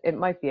it, but it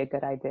might be a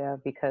good idea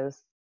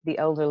because the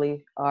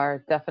elderly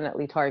are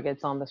definitely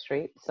targets on the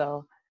street.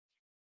 So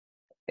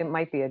it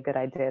might be a good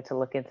idea to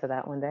look into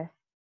that one day.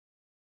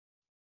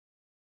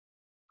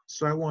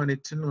 So I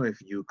wanted to know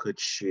if you could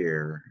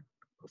share,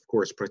 of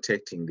course,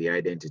 protecting the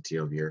identity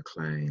of your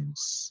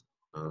clients,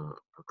 a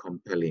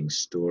compelling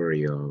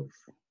story of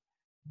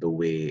the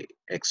way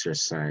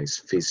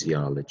exercise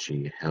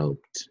physiology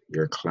helped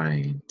your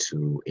client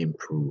to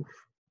improve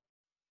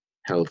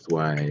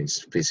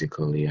health-wise,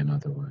 physically, and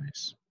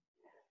otherwise.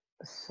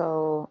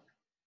 So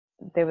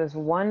there was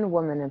one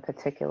woman in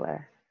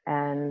particular,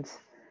 and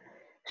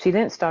she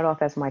didn't start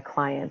off as my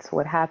client.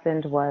 What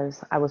happened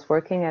was I was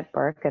working at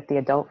Burke at the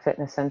Adult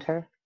Fitness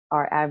Center.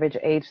 Our average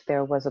age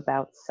there was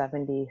about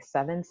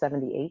 77,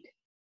 78.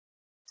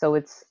 So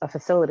it's a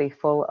facility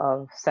full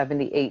of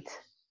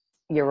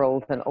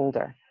 78-year-olds and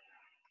older.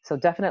 So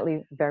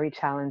definitely very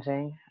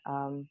challenging.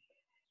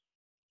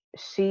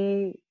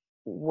 She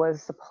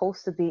was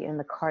supposed to be in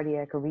the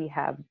cardiac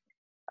rehab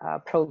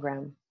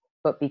program,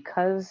 but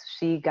because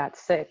she got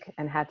sick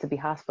and had to be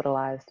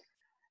hospitalized,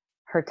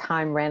 her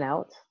time ran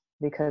out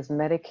because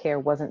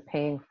Medicare wasn't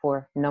paying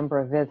for number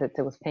of visits,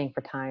 it was paying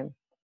for time.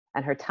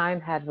 And her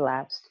time had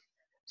lapsed,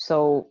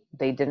 so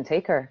they didn't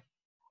take her.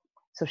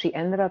 So she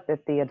ended up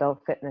at the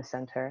Adult Fitness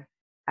Center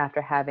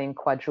after having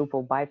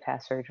quadruple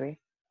bypass surgery.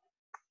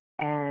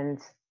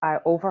 And I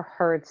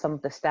overheard some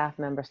of the staff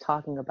members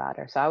talking about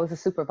her. So I was a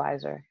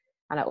supervisor,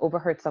 and I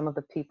overheard some of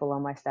the people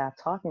on my staff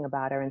talking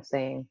about her and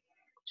saying,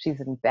 she's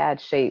in bad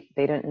shape.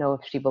 They didn't know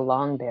if she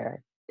belonged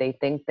there. They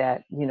think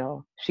that,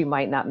 she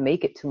might not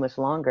make it too much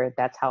longer.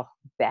 That's how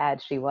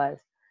bad she was.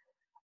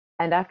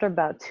 And after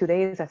about 2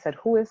 days, I said,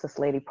 who is this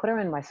lady? Put her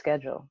in my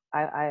schedule.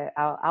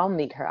 I'll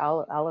meet her.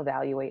 I'll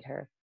evaluate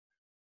her.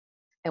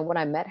 And when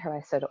I met her,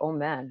 I said, oh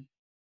man,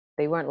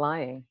 they weren't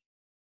lying.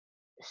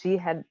 She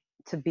had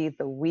to be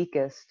the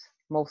weakest,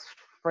 most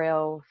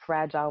frail,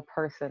 fragile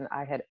person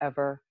I had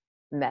ever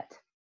met.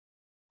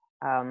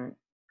 Um,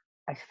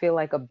 I feel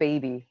like a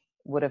baby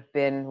would have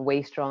been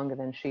way stronger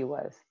than she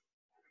was.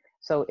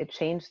 So it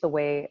changed the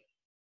way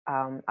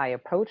I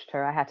approached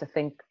her. I had to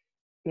think,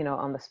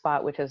 on the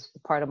spot, which is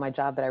part of my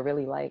job that I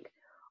really like.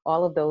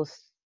 All of those,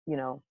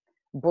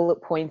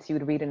 bullet points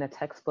you'd read in a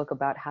textbook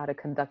about how to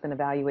conduct an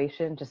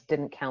evaluation just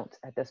didn't count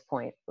at this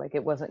point. Like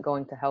it wasn't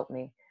going to help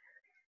me.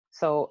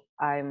 So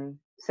I'm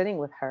sitting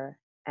with her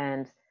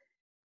and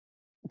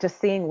just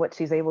seeing what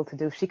she's able to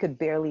do. She could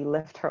barely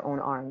lift her own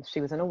arms.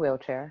 She was in a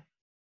wheelchair,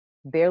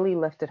 barely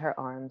lifted her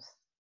arms.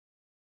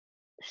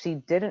 She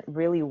didn't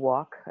really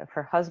walk. If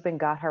her husband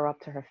got her up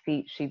to her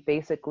feet, she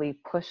basically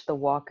pushed the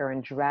walker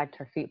and dragged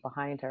her feet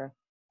behind her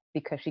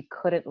because she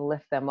couldn't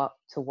lift them up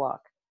to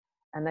walk.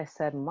 And I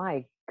said,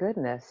 my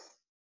goodness.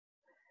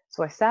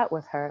 So I sat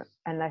with her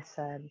and I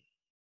said,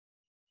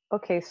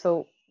 okay,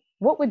 so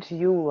what would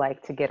you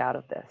like to get out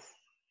of this?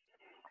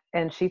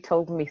 And she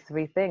told me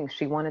 3 things.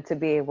 She wanted to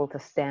be able to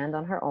stand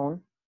on her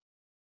own.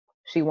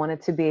 She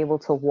wanted to be able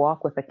to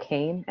walk with a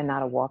cane and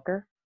not a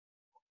walker.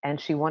 And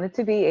she wanted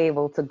to be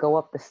able to go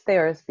up the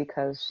stairs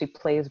because she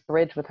plays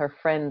bridge with her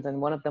friends,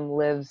 and one of them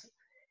lives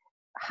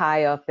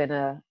high up in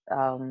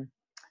an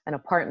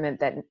apartment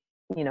that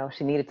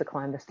she needed to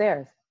climb the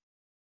stairs.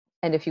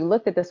 And if you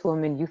looked at this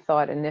woman, you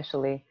thought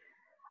initially,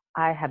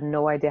 I have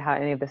no idea how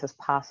any of this is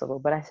possible.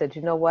 But I said,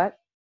 you know what?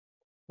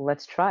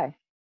 Let's try.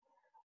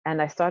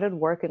 And I started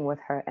working with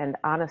her. And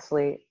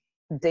honestly,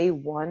 day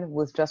one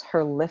was just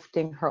her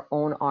lifting her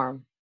own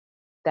arm.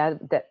 That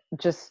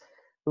just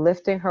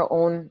lifting her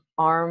own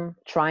arm,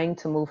 trying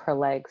to move her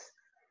legs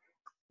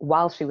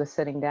while she was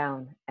sitting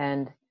down.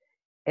 And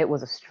it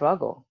was a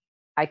struggle.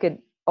 I could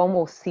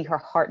almost see her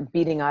heart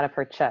beating out of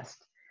her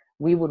chest.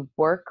 We would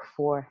work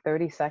for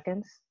 30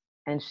 seconds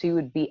and she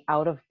would be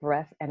out of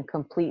breath and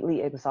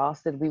completely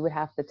exhausted. We would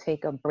have to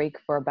take a break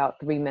for about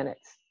 3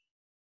 minutes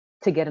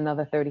to get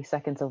another 30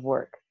 seconds of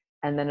work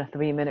and then a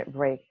 3-minute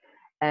break.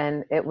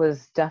 And it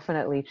was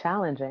definitely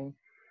challenging.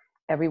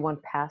 Everyone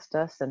passed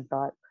us and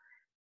thought,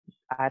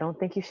 I don't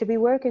think you should be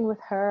working with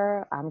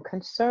her. I'm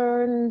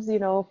concerned,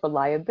 for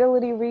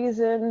liability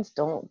reasons.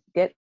 Don't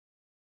get,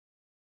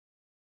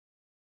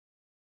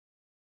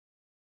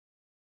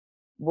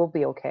 we'll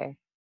be okay.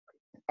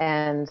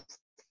 And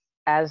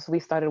as we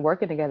started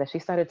working together, she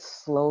started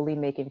slowly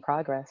making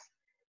progress.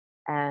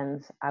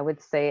 And I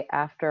would say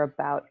after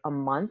about a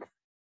month,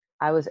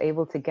 I was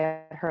able to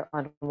get her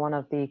on one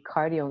of the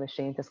cardio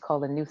machines. It's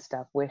called a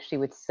NuStep, where she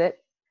would sit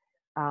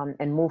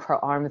and move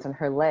her arms and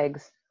her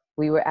legs.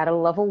 We were at a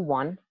level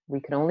 1.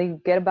 We could only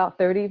get about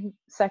 30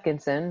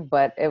 seconds in,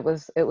 but it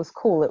was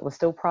cool. It was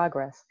still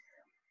progress.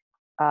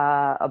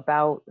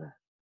 About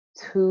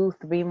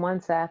 2-3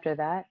 months after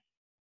that,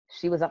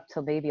 she was up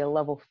to maybe a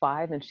level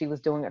 5, and she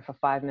was doing it for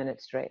 5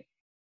 minutes straight.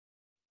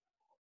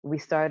 We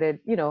started,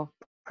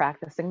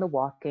 practicing the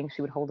walking.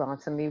 She would hold on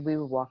to me. We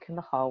would walk in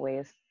the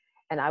hallways,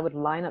 and I would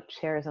line up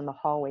chairs in the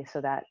hallway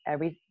so that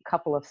every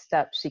couple of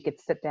steps she could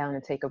sit down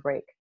and take a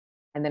break,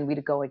 and then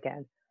we'd go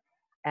again.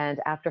 And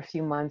after a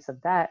few months of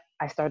that,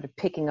 I started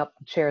picking up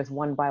chairs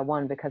one by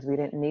one because we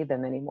didn't need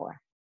them anymore.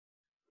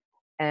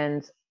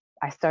 And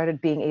I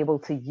started being able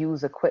to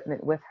use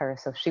equipment with her.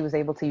 So she was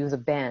able to use a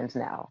band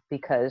now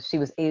because she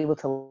was able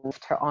to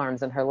lift her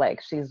arms and her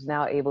legs. She's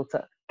now able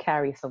to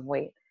carry some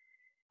weight.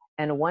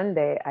 And one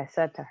day I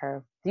said to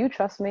her, do you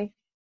trust me?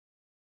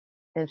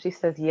 And she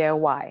says, yeah,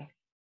 why?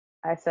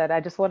 I said, I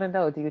just want to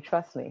know, do you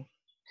trust me?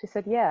 She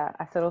said, yeah.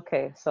 I said,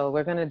 okay, so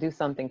we're going to do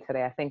something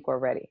today. I think we're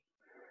ready.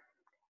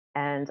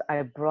 And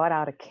I brought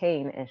out a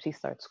cane and she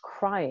starts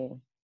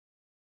crying.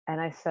 And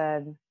I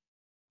said,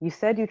 you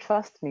said you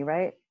trust me,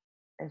 right?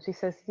 And she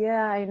says,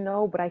 yeah, I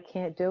know, but I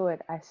can't do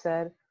it. I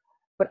said,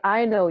 but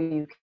I know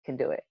you can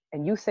do it.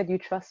 And you said you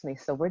trust me,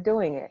 so we're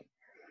doing it.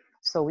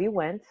 So we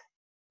went,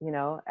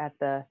 at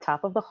the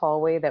top of the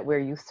hallway that we're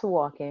used to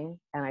walking.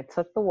 And I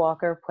took the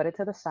walker, put it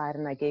to the side,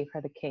 and I gave her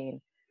the cane.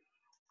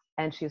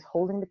 And she's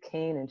holding the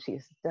cane and she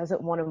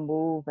doesn't want to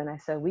move. And I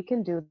said, we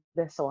can do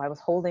this. So I was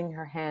holding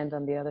her hand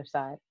on the other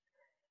side.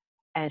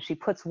 And she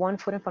puts one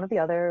foot in front of the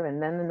other,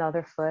 and then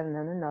another foot, and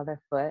then another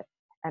foot.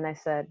 And I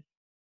said,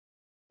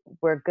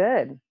 we're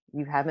good.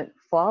 You haven't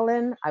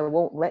fallen. I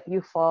won't let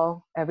you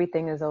fall.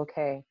 Everything is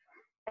okay.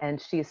 And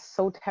she's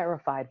so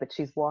terrified, but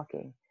she's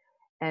walking.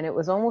 And it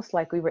was almost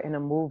like we were in a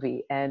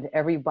movie, and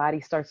everybody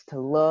starts to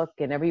look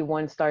and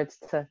everyone starts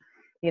to,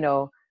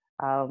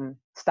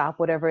 stop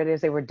whatever it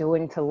is they were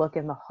doing to look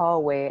in the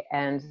hallway.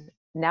 And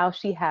now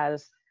she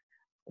has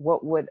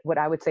what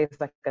I would say is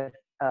like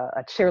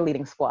a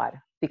cheerleading squad,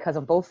 because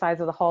on both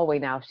sides of the hallway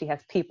now she has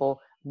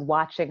people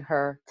watching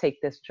her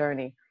take this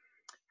journey.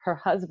 Her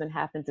husband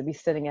happened to be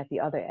sitting at the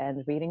other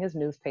end reading his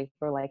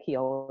newspaper like he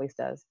always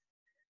does.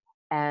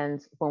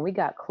 And when we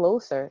got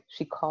closer,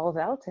 she calls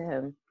out to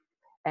him,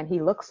 and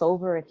he looks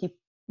over and he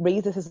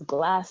raises his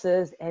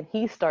glasses and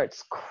he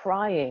starts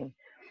crying.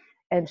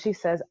 And she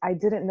says, I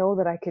didn't know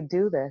that I could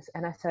do this.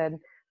 And I said,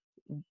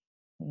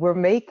 we're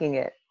making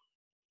it.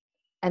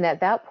 And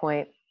at that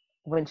point,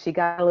 when she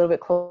got a little bit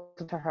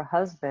closer to her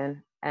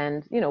husband,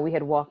 and we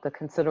had walked a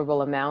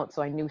considerable amount,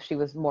 so I knew she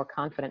was more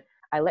confident,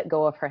 I let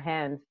go of her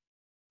hand.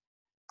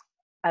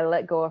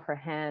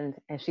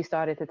 And she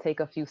started to take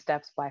a few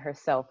steps by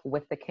herself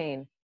with the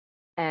cane.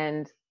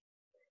 And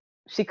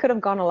she could have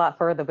gone a lot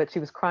further, but she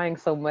was crying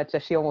so much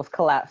that she almost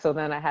collapsed. So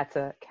then I had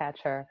to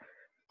catch her.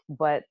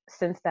 But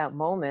since that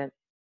moment,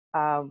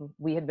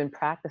 we had been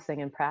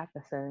practicing and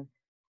practicing.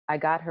 I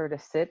got her to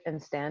sit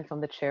and stand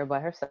from the chair by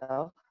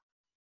herself.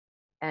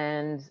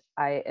 And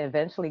I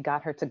eventually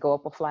got her to go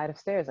up a flight of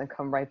stairs and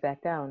come right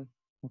back down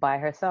by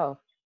herself.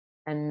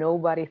 And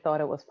nobody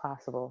thought it was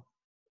possible.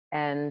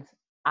 And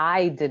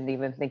I didn't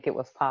even think it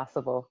was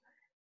possible.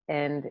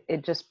 And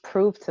it just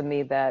proved to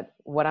me that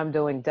what I'm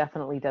doing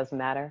definitely does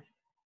matter.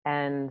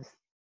 And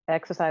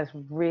exercise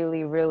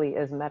really, really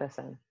is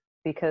medicine.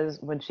 Because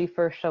when she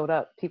first showed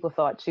up, people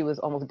thought she was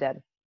almost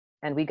dead.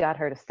 And we got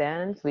her to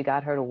stand, we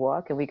got her to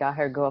walk, and we got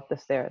her to go up the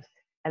stairs.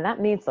 And that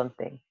means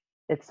something.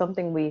 It's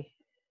something we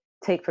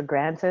take for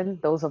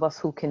granted, those of us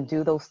who can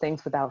do those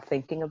things without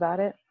thinking about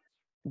it.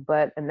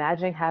 But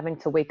imagine having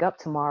to wake up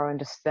tomorrow and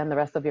just spend the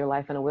rest of your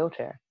life in a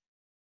wheelchair.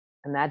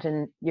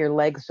 Imagine your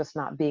legs just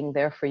not being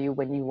there for you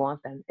when you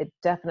want them. It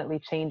definitely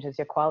changes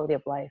your quality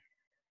of life.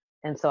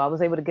 And so I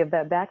was able to give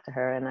that back to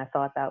her. And I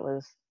thought that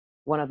was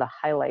one of the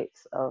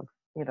highlights of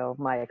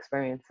my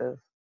experiences.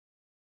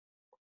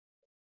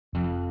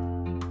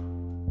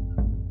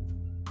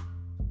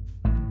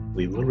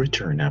 We will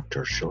return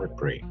after a short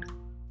break.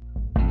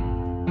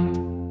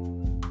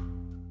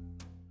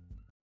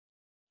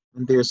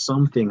 And there's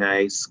something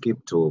I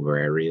skipped over,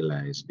 I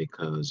realized,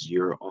 because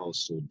you're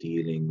also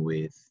dealing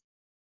with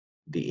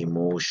the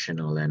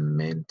emotional and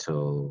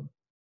mental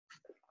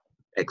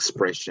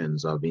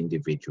expressions of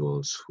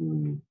individuals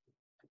who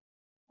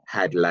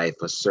had life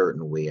a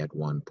certain way at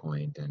one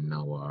point and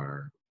now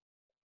are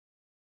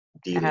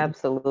dealing.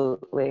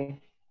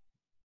 Absolutely.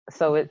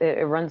 So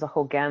it runs a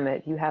whole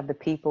gamut. You have the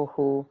people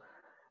who,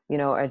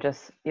 are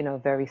just,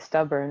 very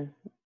stubborn.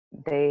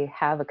 They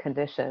have a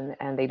condition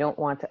and they don't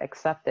want to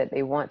accept it.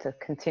 They want to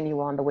continue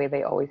on the way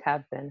they always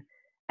have been.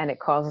 And it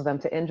causes them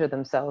to injure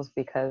themselves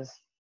because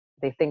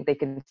they think they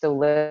can still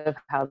live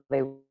how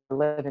they were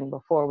living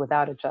before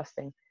without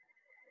adjusting.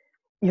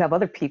 You have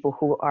other people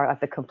who are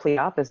at the complete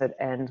opposite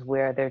end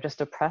where they're just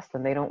depressed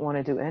and they don't want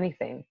to do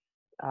anything.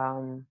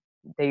 Um,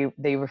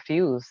 they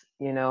refuse,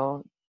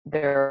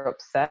 they're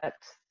upset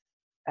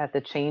at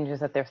the changes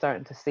that they're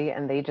starting to see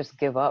and they just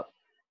give up.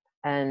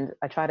 And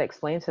I try to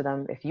explain to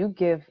them, if you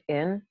give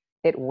in,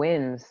 it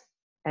wins,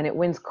 and it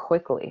wins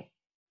quickly.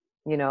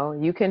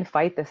 You can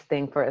fight this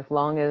thing for as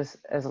long as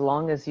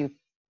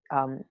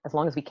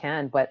we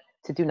can, but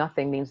to do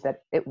nothing means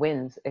that it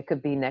wins. It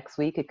could be next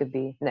week, it could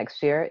be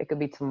next year, it could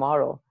be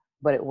tomorrow,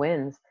 but it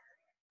wins.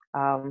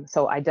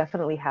 So I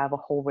definitely have a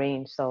whole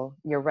range. So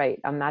you're right.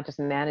 I'm not just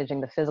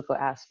managing the physical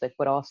aspect,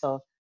 but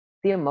also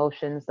the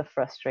emotions, the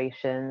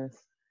frustrations,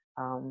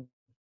 um,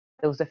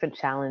 those different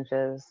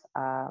challenges.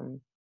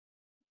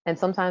 And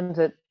sometimes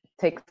it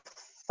takes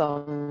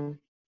some,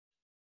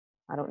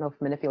 I don't know if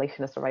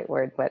manipulation is the right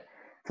word, but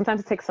sometimes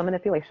it takes some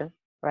manipulation,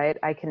 right?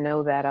 I can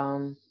know that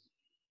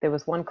there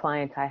was one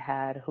client I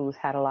had who's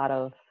had a lot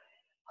of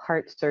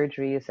heart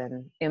surgeries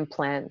and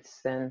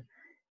implants and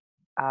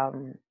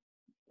um,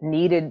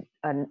 needed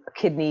a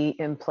kidney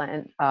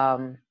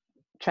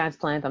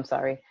transplant, I'm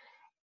sorry.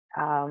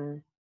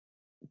 Um,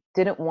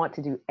 didn't want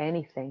to do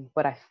anything,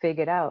 but I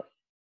figured out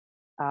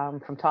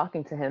from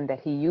talking to him that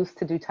he used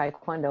to do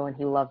Taekwondo and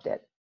he loved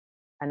it.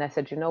 And I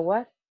said, you know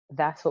what?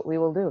 That's what we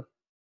will do.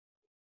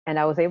 And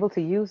I was able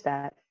to use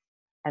that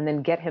and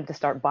then get him to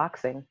start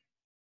boxing.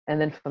 And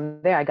then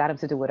from there, I got him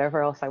to do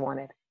whatever else I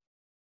wanted.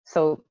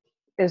 So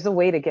there's a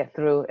way to get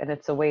through and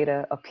it's a way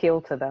to appeal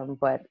to them,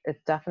 but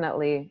it's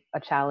definitely a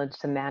challenge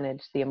to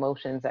manage the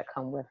emotions that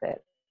come with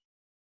it,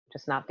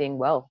 just not being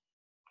well.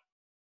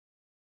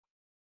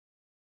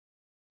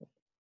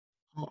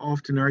 How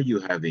often are you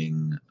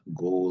having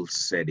goal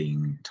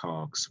setting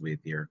talks with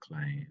your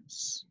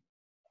clients?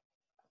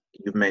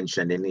 You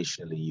mentioned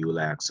initially you'll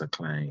ask a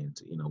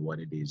client, what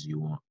it is you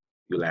want.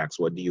 You'll ask,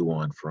 what do you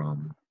want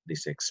from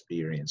this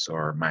experience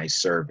or my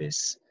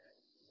service?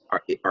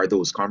 Are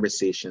those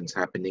conversations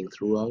happening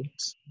throughout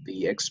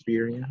the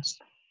experience?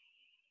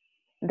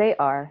 They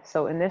are.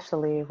 So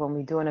initially, when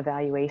we do an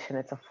evaluation,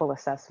 it's a full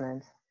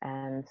assessment.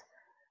 And,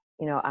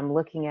 I'm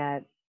looking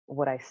at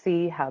what I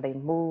see, how they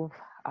move,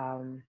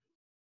 um,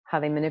 how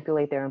they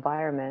manipulate their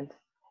environment.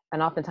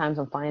 And oftentimes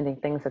I'm finding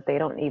things that they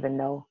don't even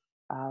know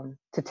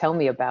to tell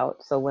me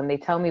about. So when they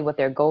tell me what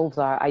their goals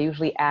are, I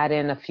usually add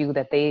in a few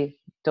that they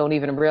don't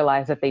even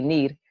realize that they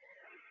need.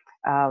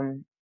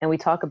 And we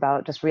talk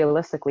about just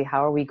realistically,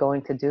 how are we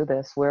going to do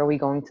this? Where are we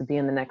going to be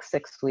in the next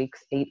 6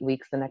 weeks, 8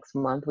 weeks, the next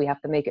month? We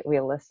have to make it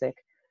realistic.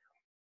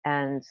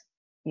 And,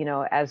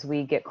 as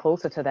we get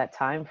closer to that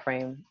time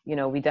frame,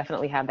 we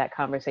definitely have that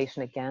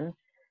conversation again.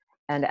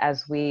 And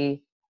as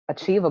we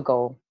achieve a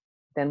goal,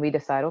 then we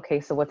decide, okay,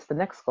 so what's the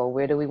next goal?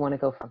 Where do we want to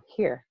go from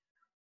here?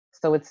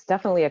 So it's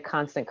definitely a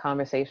constant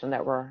conversation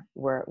that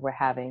we're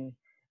having.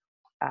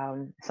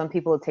 Some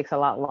people, it takes a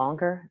lot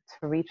longer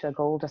to reach a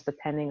goal, just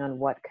depending on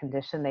what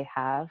condition they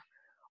have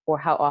or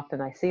how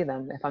often I see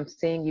them. If I'm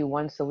seeing you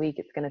once a week,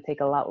 it's going to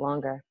take a lot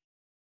longer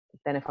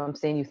than if I'm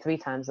seeing you 3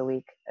 times a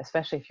week,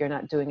 especially if you're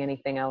not doing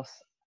anything else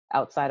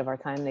outside of our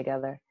time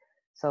together.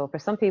 So for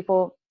some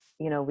people,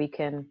 we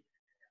can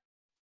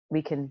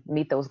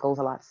meet those goals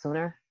a lot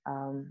sooner.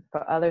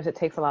 For others, it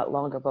takes a lot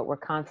longer, but we're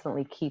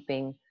constantly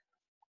keeping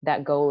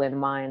that goal in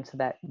mind so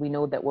that we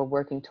know that we're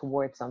working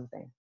towards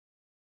something.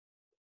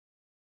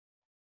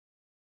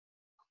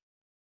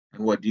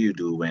 And what do you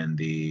do when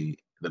the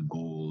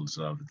goals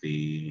of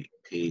the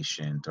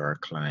patient or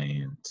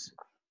client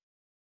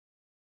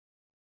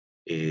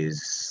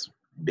is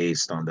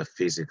based on the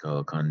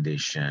physical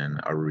condition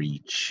or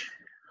reach?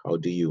 How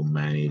do you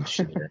manage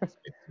their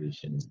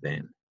expectations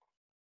then?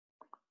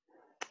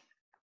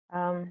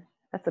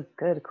 That's a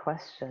good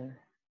question.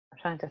 I'm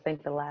trying to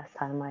think the last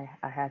time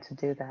I had to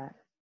do that.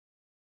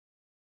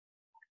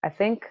 I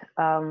think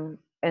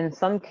in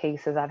some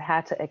cases I've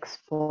had to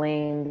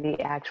explain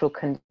the actual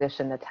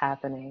condition that's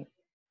happening.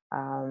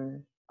 A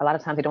lot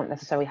of times they don't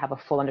necessarily have a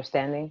full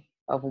understanding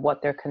of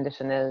what their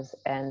condition is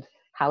and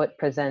how it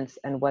presents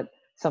and what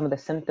some of the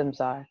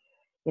symptoms are.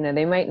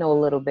 They might know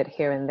a little bit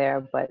here and there,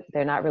 but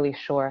they're not really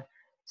sure.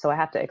 So I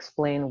have to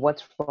explain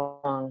what's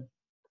wrong,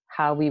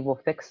 how we will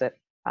fix it.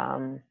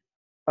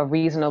 a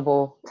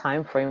reasonable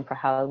time frame for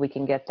how we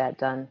can get that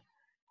done.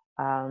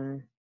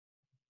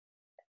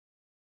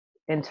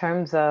 In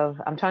terms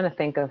of, I'm trying to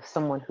think of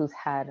someone who's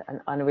had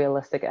an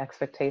unrealistic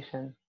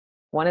expectation.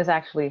 One is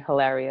actually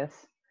hilarious.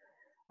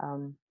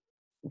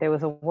 There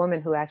was a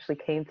woman who actually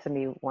came to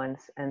me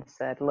once and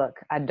said, look,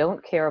 I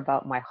don't care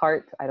about my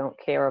heart. I don't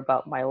care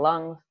about my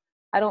lungs.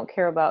 I don't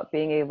care about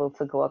being able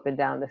to go up and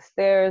down the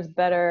stairs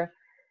better.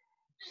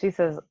 She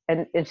says,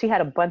 and she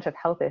had a bunch of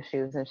health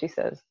issues. And she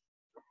says,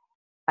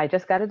 I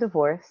just got a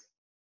divorce.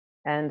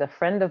 And a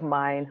friend of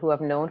mine who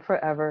I've known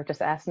forever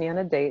just asked me on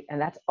a date.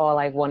 And that's all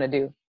I want to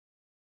do.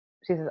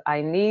 She says,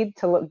 I need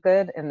to look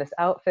good in this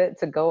outfit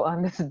to go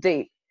on this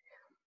date.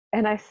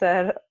 And I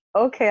said,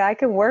 okay, I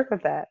can work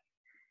with that.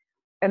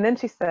 And then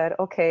she said,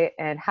 okay,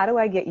 and how do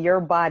I get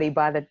your body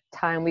by the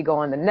time we go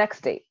on the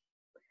next date?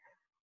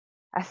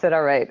 I said,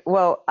 all right,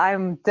 well,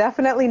 I'm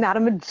definitely not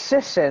a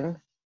magician,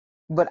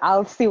 but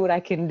I'll see what I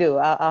can do.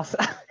 I'll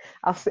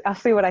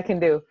see what I can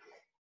do.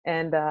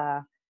 And,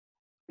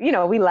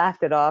 we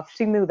laughed it off.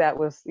 She knew that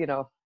was,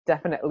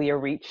 definitely a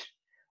reach.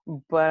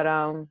 But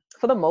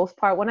for the most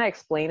part, when I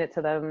explain it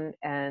to them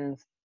and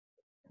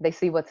they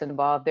see what's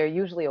involved, they're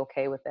usually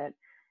okay with it.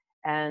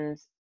 And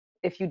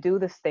if you do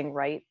this thing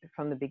right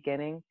from the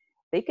beginning,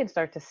 they can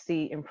start to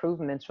see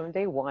improvements from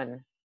day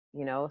one,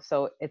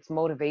 so it's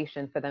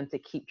motivation for them to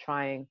keep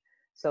trying.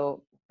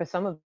 So for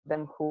some of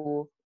them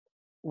who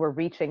were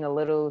reaching a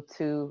little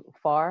too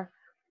far,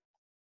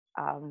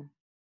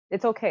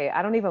 it's okay.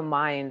 I don't even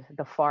mind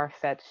the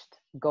far-fetched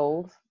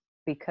goals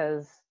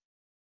because,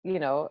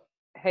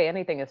 hey,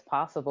 anything is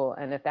possible.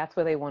 And if that's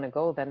where they want to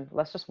go, then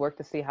let's just work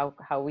to see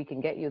how we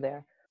can get you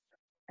there.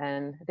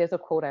 And there's a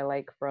quote I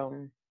like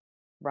from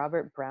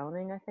Robert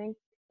Browning, I think,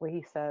 where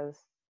he says,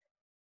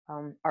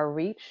 our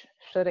reach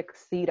should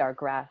exceed our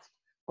grasp,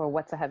 or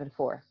what's a heaven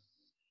for?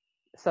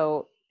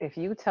 So if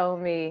you tell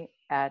me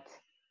at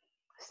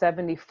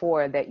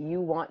 74 that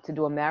you want to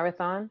do a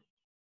marathon,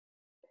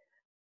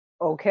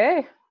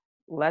 okay,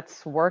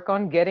 let's work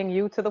on getting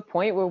you to the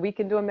point where we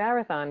can do a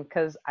marathon,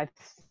 because I've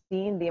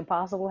seen the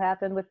impossible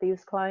happen with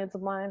these clients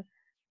of mine.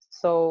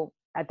 So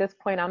at this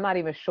point, I'm not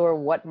even sure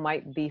what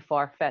might be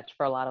far-fetched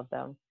for a lot of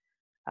them.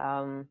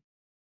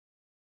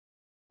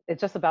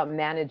 It's just about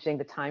managing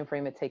the time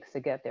frame it takes to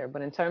get there.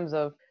 But in terms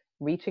of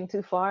reaching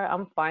too far,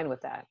 I'm fine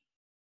with that.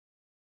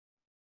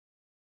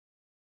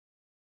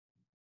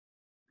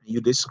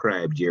 You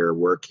described your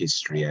work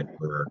history at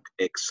work,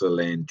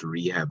 excellent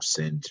rehab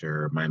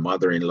center. My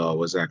mother-in-law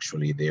was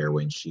actually there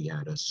when she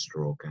had a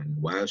stroke. And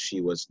while she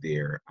was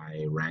there,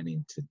 I ran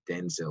into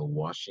Denzel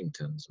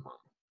Washington's mom,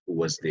 who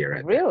was there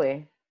at that time.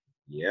 Really?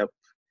 Yep.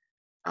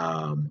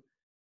 And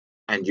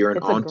you're an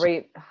It's a aunt.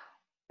 great,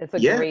 it's a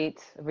Yeah.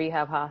 great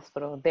rehab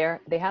hospital.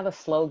 They have a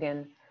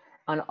slogan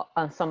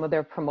on some of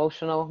their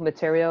promotional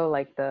material.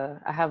 Like I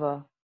have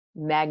a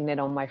magnet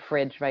on my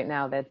fridge right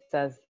now that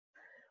says,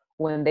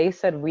 when they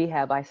said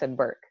rehab, I said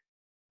Burke.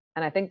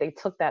 And I think they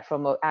took that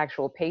from an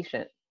actual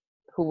patient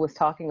who was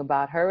talking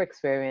about her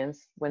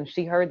experience. When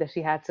she heard that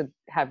she had to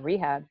have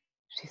rehab,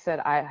 she said,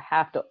 I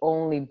have to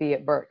only be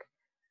at Burke.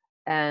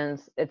 And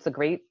it's a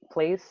great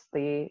place.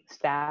 The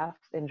staff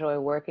enjoy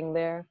working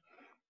there.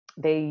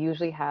 They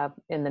usually have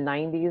in the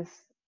 90s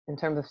in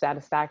terms of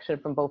satisfaction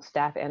from both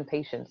staff and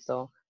patients.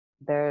 So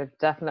they're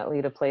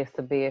definitely the place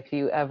to be if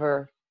you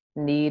ever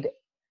need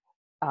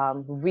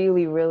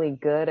really, really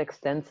good,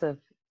 extensive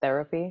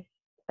therapy.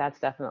 That's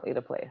definitely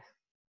the place.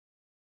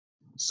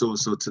 So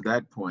to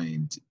that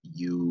point,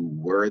 you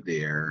were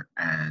there,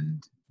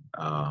 and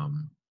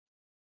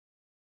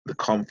the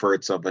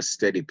comforts of a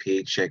steady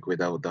paycheck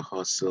without the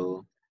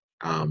hustle.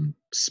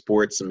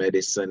 Sports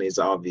medicine is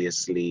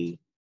obviously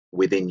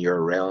within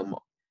your realm.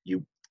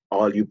 You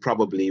All you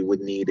probably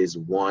would need is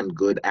one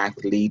good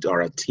athlete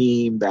or a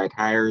team that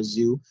hires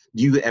you.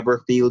 Do you ever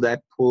feel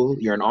that pull?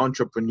 You're an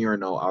entrepreneur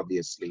now,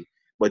 obviously,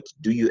 but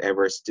do you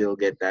ever still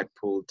get that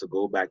pull to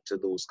go back to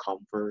those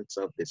comforts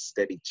of the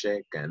steady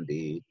check and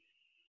the,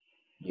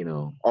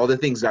 all the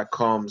things that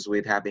comes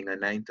with having a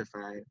 9 to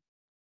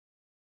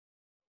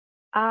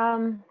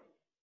 5?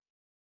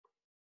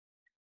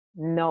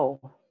 No.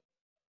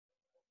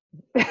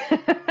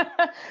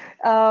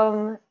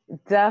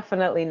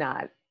 Definitely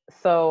not.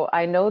 So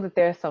I know that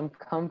there's some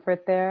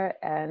comfort there,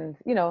 and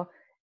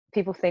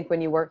people think when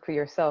you work for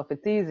yourself,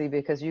 it's easy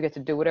because you get to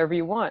do whatever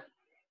you want.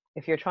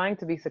 If you're trying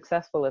to be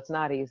successful, it's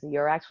not easy.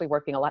 You're actually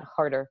working a lot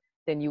harder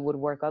than you would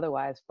work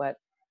otherwise. But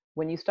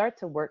when you start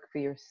to work for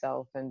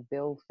yourself and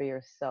build for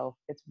yourself,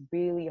 it's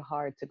really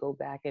hard to go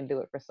back and do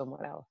it for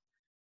someone else.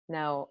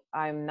 Now,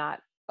 I'm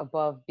not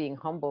above being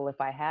humble. If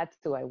I had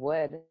to, I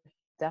would,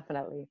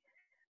 definitely.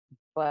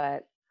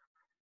 But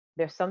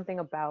there's something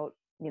about,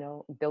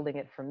 building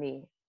it for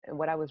me. And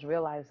what I was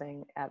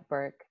realizing at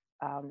Burke,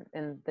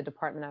 in the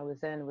department I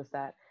was in, was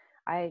that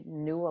I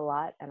knew a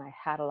lot and I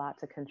had a lot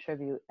to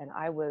contribute. And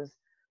I was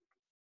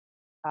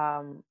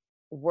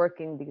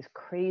working these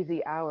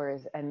crazy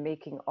hours and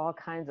making all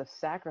kinds of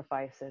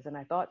sacrifices. And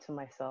I thought to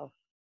myself,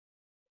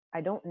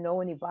 I don't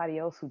know anybody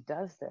else who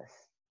does this.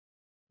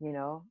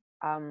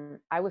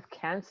 I was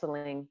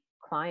canceling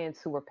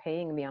clients who were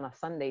paying me on a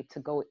Sunday to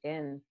go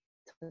in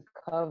to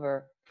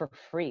cover for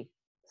free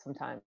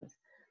sometimes.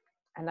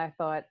 And I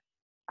thought,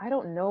 I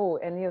don't know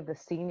any of the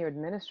senior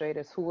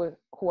administrators who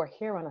are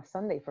here on a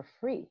Sunday for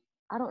free.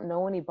 I don't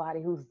know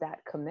anybody who's that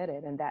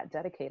committed and that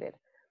dedicated.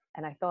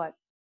 And I thought,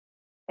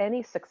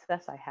 any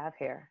success I have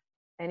here,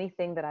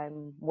 anything that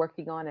I'm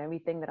working on,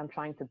 everything that I'm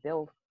trying to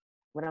build,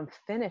 when I'm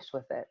finished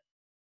with it,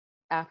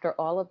 after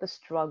all of the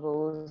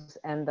struggles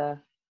and the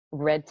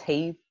red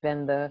tape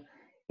and the,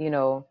 you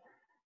know,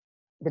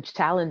 the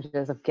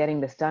challenges of getting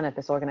this done at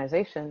this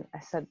organization, I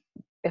said,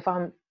 if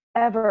I'm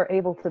ever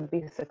able to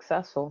be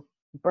successful,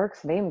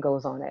 Burke's name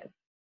goes on it.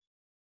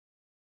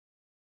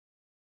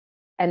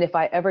 And if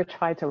I ever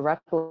tried to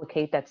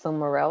replicate that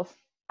somewhere else,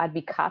 I'd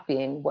be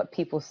copying what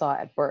people saw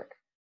at Burke.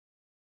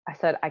 I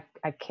said, I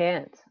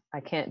can't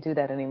do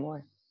that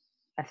anymore.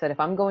 I said, if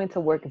I'm going to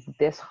work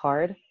this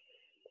hard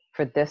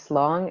for this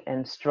long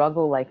and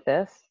struggle like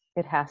this,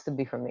 it has to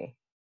be for me.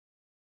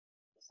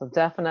 So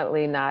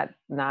definitely not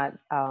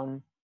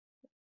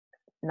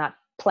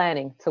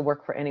planning to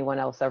work for anyone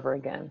else ever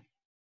again.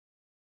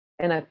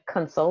 In a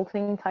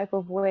consulting type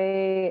of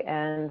way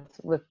and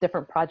with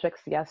different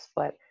projects, yes,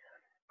 but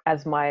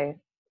as my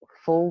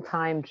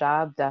full-time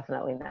job,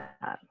 definitely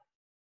not.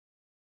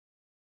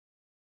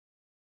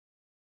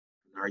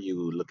 Are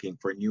you looking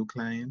for new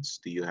clients?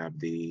 Do you have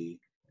the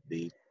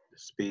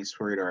space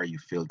for it, or are you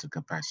filled to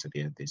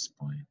capacity at this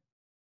point?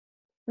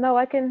 No,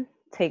 I can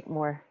take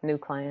more new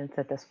clients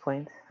at this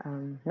point.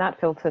 Not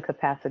filled to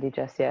capacity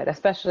just yet,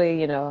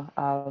 especially,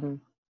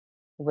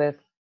 with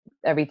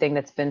everything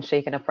that's been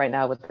shaken up right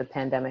now with the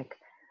pandemic.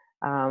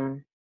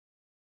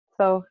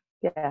 So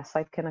yes,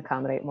 I can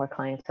accommodate more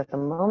clients at the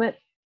moment.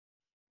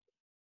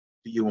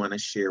 Do you want to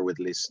share with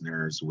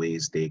listeners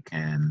ways they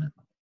can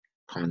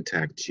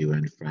contact you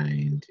and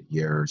find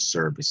your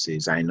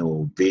services? I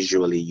know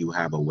visually you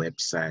have a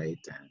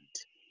website and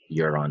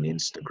you're on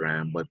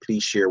Instagram, but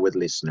please share with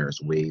listeners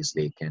ways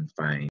they can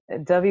find.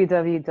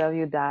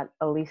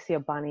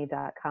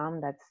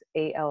 www.aliciabonney.com. That's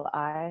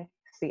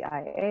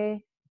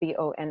ALICIABONNEY.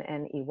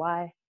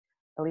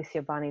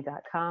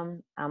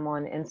 AliciaBonney.com. I'm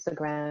on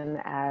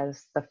Instagram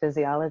as the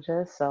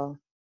physiologist, so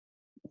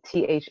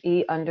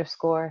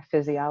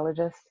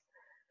THE_physiologist.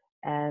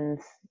 And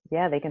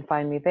yeah, they can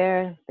find me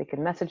there. They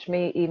can message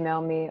me,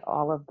 email me.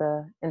 All of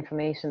the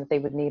information that they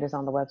would need is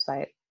on the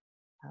website.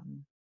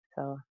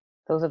 So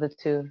those are the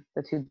two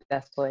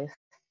best ways.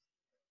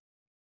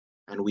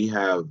 And we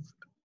have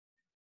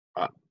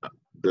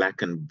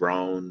Black and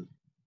brown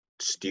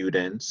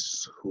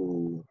students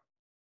who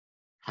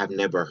have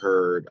never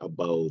heard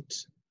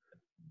about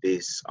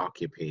this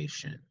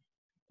occupation.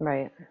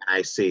 Right.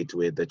 I say it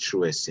with the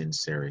truest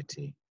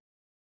sincerity.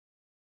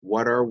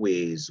 What are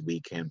ways we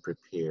can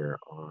prepare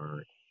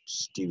our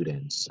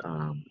students?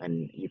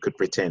 And you could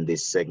pretend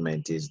this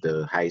segment is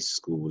the high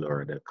school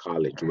or the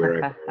college,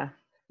 wherever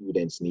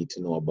students need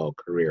to know about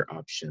career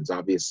options.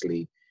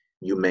 Obviously,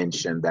 you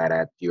mentioned that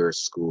at your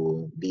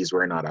school, these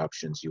were not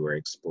options you were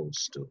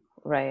exposed to.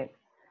 Right.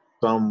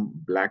 Some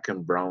Black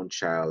and brown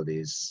child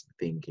is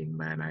thinking,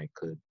 man, I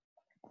could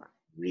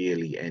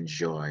really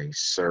enjoy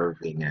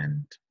serving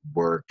and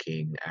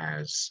working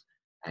as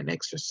an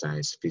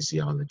exercise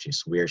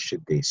physiologist. Where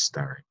should they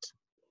start?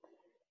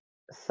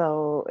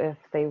 So if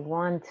they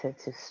wanted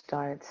to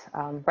start,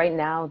 right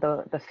now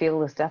the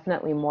field is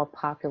definitely more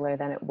popular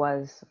than it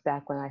was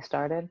back when I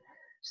started.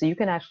 So you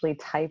can actually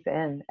type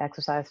in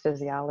exercise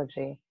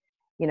physiology,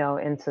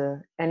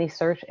 into any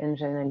search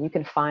engine, and you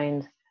can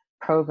find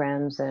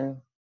programs and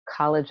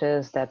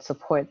colleges that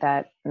support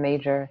that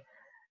major.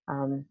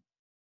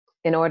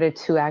 In order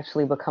to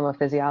actually become a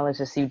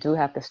physiologist, you do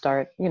have to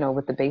start,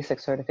 with the basic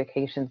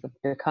certifications of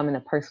becoming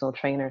a personal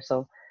trainer.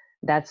 So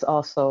that's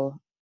also,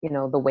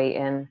 the way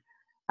in.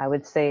 I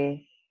would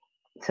say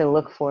to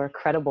look for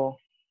credible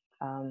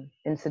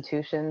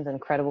institutions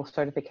and credible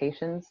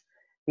certifications,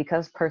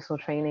 because personal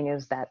training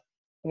is that,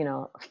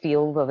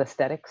 field of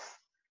aesthetics.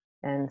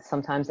 And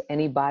sometimes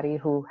anybody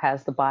who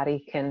has the body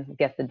can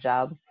get the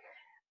job.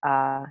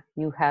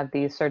 You have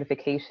these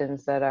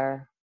certifications that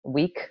are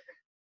weak,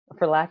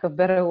 for lack of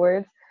better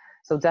words.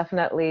 So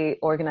definitely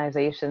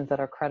organizations that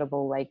are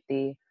credible, like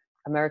the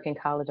American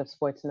College of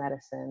Sports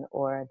Medicine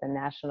or the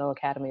National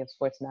Academy of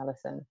Sports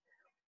Medicine.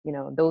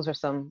 Those are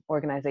some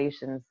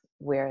organizations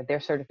where their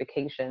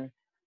certification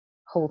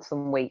holds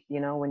some weight.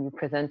 When you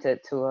present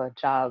it to a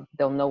job,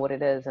 they'll know what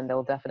it is and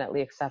they'll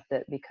definitely accept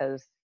it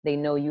because they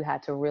know you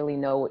had to really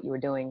know what you were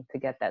doing to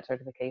get that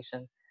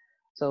certification.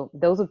 So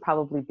those would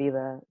probably be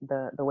the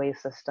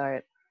ways to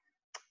start.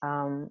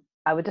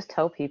 I would just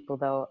tell people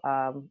though,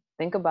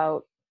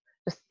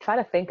 just try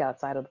to think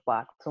outside of the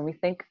box. When we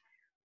think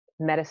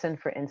medicine,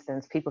 for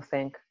instance, people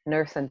think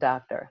nurse and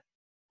doctor,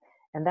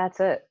 and that's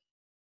it.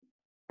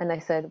 And I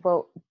said,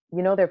 well,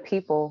 there are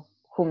people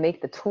who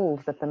make the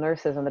tools that the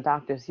nurses and the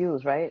doctors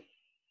use, right?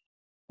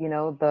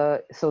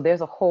 So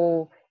there's a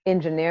whole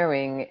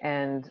engineering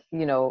and,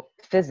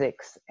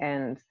 physics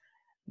and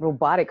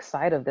robotic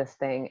side of this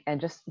thing, and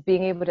just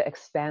being able to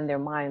expand their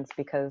minds,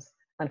 because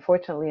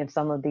unfortunately, in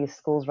some of these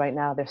schools right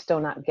now, they're still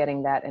not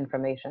getting that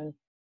information.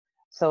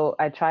 So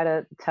I try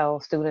to tell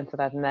students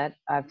that I've met,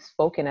 I've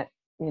spoken at,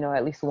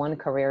 at least one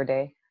career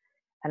day.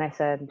 And I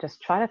said,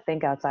 just try to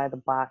think outside the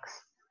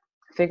box,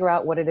 figure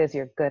out what it is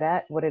you're good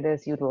at, what it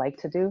is you'd like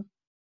to do.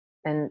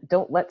 And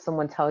don't let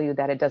someone tell you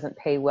that it doesn't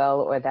pay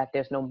well or that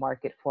there's no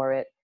market for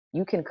it.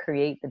 You can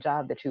create the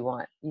job that you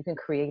want. You can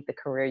create the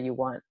career you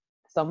want.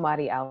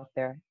 Somebody out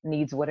there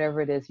needs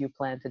whatever it is you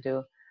plan to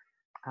do.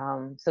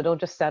 So don't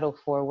just settle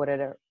for what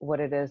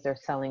it is they're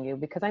telling you,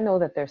 because I know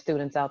that there are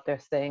students out there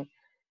saying,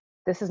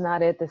 this is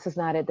not it, this is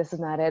not it, this is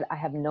not it. I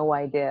have no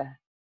idea,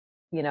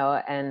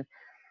 and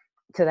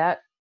to that,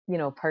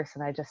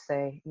 person, I just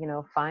say,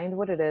 find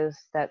what it is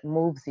that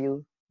moves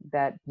you,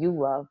 that you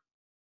love,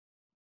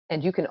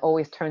 and you can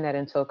always turn that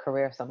into a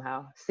career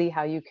somehow. See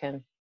how you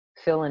can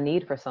fill a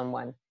need for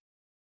someone,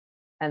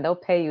 and they'll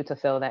pay you to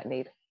fill that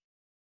need.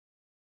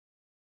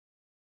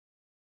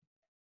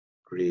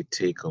 Great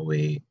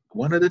takeaway.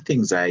 One of the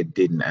things I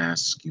didn't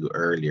ask you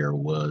earlier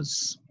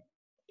was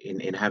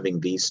in having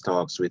these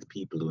talks with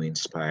people who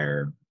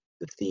inspire,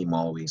 the theme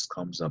always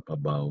comes up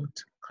about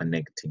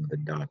connecting the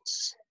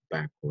dots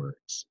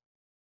backwards.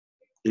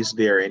 Is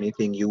there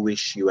anything you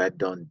wish you had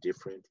done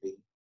differently,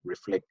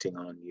 reflecting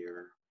on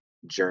your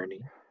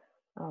journey?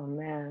 Oh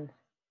man.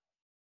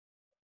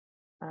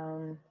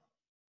 I'm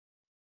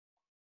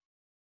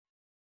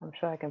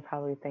sure I can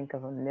probably think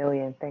of a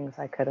million things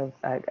I could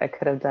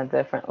have done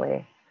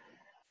differently.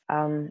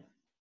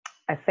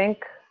 I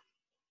think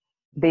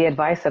the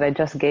advice that I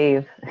just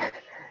gave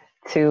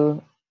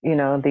to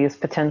these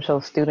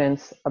potential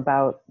students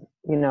about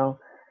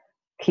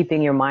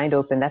keeping your mind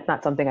open, that's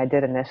not something I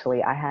did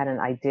initially. I had an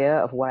idea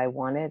of what I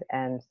wanted,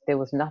 and there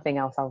was nothing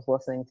else I was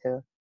listening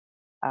to.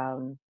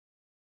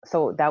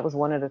 So that was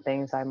one of the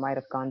things I might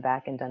have gone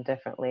back and done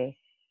differently.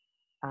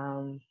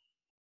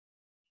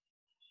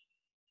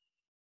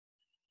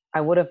 I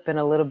would have been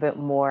a little bit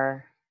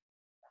more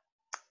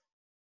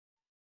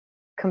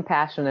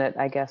compassionate,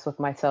 I guess, with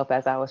myself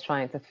as I was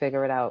trying to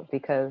figure it out,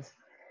 because,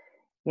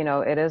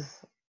 it is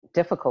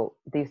difficult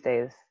these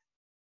days.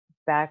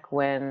 Back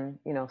when,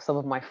 some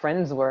of my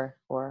friends were,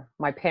 or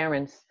my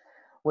parents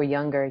were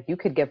younger, you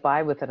could get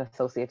by with an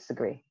associate's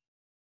degree,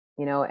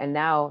 and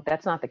now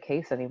that's not the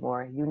case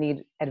anymore. You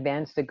need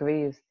advanced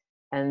degrees,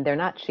 and they're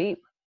not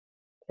cheap.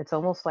 It's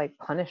almost like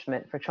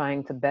punishment for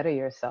trying to better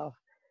yourself.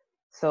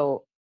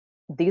 So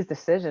these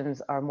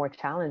decisions are more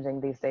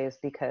challenging these days,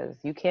 because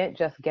you can't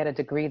just get a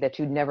degree that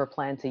you never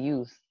plan to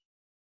use.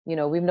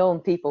 We've known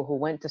people who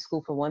went to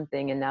school for one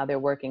thing and now they're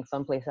working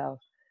someplace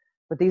else.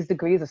 But these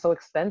degrees are so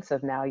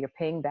expensive now, you're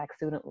paying back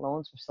student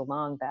loans for so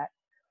long, that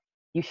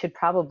you should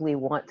probably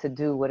want to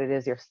do what it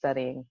is you're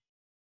studying.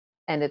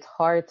 And it's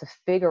hard to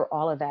figure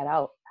all of that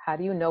out. How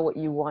do you know what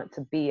you want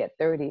to be at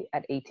 30,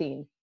 at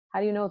 18?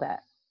 How do you know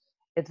that?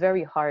 It's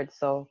very hard.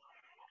 So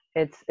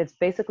it's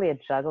basically a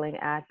juggling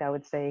act, I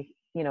would say.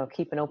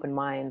 Keep an open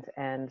mind,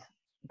 and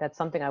that's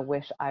something I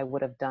wish I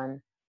would have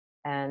done.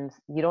 And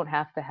you don't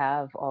have to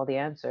have all the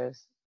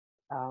answers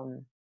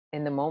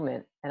in the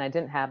moment, and I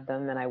didn't have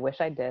them, and I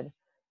wish I did.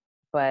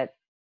 But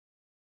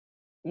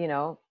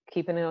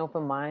keeping an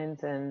open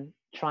mind and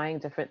trying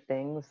different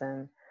things,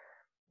 and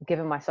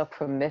giving myself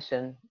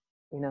permission,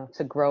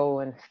 to grow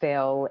and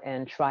fail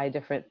and try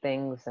different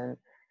things. And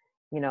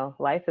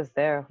life is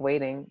there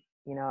waiting.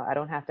 I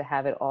don't have to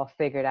have it all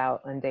figured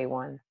out on day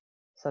one.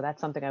 So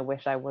that's something I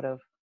wish I would have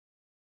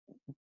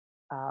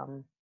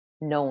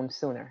known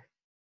sooner.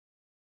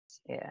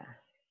 Yeah.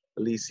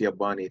 Alicia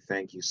Bonnie,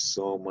 thank you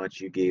so much.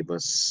 You gave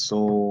us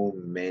so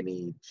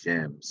many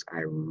gems.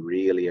 I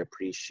really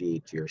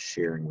appreciate your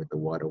sharing with the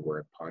Water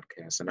Word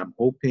podcast. And I'm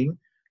hoping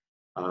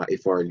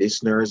if our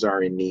listeners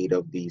are in need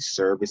of these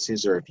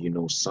services, or if you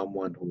know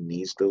someone who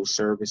needs those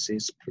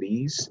services,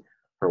 please,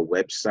 her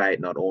website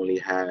not only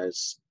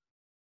has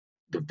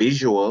the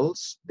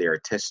visuals, there are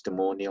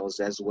testimonials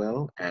as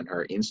well, and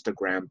her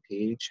Instagram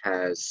page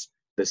has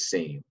the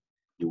same.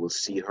 You will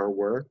see her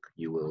work,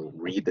 you will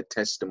read the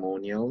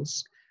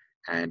testimonials,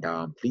 and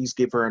please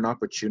give her an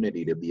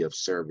opportunity to be of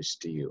service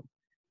to you.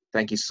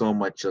 Thank you so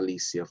much,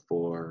 Alicia,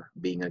 for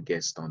being a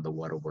guest on the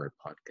Water Word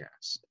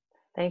podcast.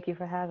 Thank you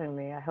for having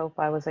me. I hope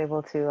I was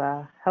able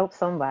to help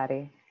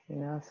somebody,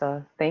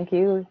 so thank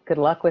you. Good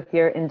luck with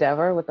your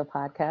endeavor with the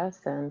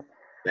podcast. And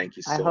thank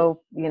you so I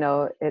hope,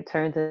 it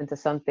turns into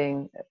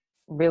something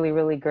really,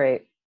 really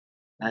great.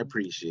 I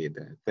appreciate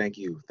that. Thank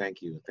you.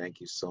 Thank you. Thank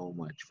you so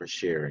much for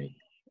sharing.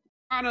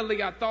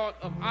 Finally, I thought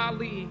of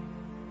Ali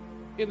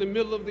in the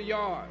middle of the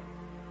yard,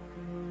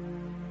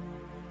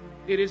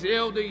 in his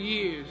elder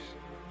years,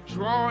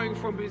 drawing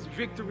from his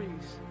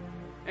victories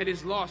and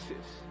his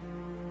losses.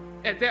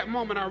 At that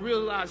moment, I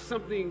realized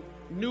something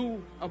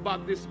new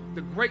about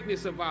the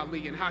greatness of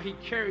Ali and how he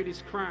carried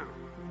his crown.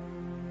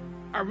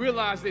 I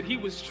realized that he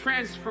was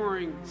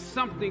transferring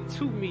something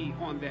to me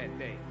on that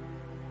day.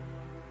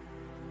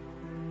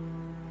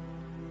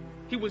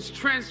 He was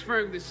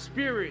transferring the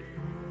spirit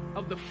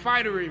of the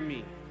fighter in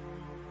me.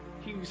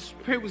 He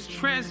was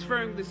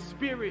transferring the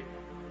spirit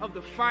of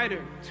the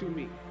fighter to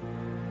me.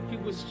 He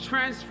was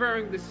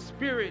transferring the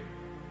spirit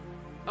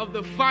of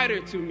the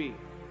fighter to me.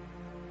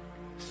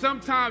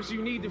 Sometimes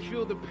you need to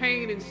feel the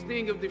pain and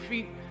sting of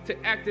defeat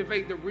to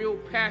activate the real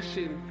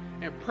passion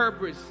and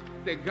purpose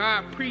that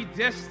God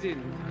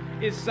predestined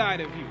inside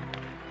of you.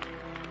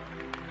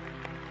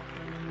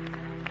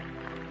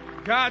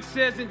 God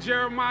says in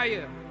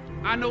Jeremiah,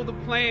 I know the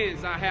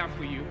plans I have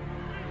for you.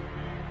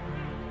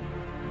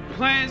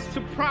 Plans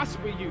to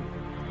prosper you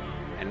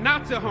and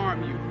not to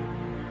harm you.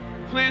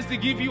 Plans to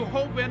give you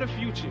hope and a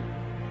future.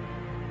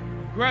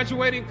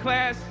 Graduating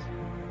class,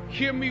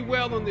 hear me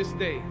well on this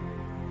day.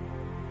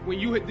 When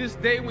you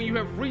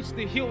have reached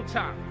the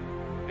hilltop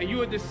and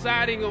you are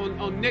deciding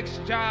on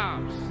next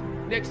jobs,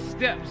 next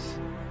steps,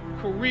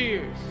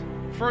 careers,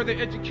 further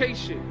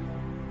education,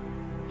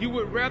 you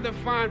would rather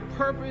find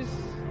purpose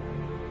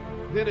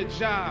than a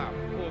job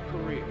or a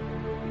career.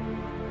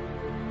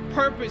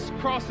 Purpose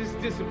crosses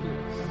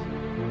disciplines.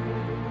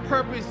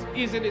 Purpose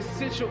is an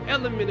essential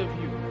element of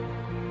you.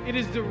 It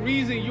is the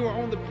reason you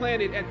are on the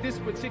planet at this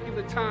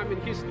particular time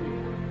in history.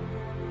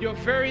 Your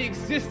very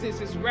existence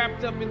is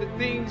wrapped up in the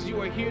things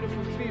you are here to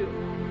fulfill.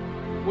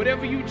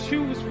 Whatever you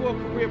choose for a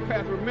career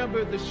path,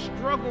 remember the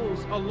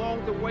struggles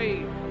along the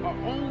way are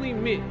only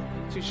meant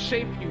to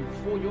shape you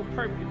for your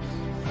purpose.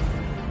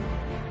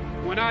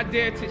 When I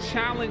dare to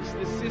challenge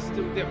the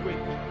system that would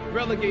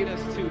relegate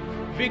us to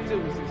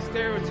victims and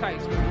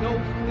stereotypes with no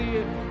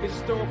clear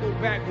historical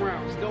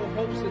backgrounds, no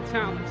hopes or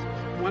talents,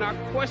 when I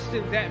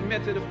questioned that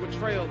method of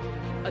portrayal,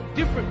 a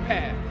different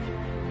path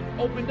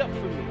opened up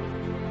for me.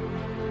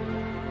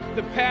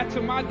 The path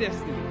to my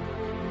destiny.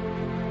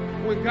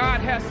 When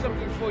God has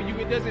something for you,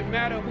 it doesn't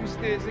matter who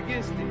stands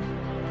against it.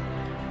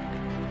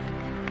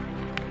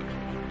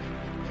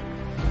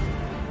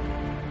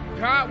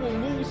 God will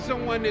move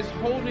someone that's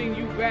holding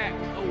you back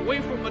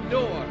away from a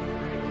door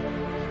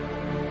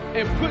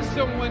and put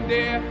someone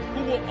there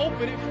who will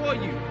open it for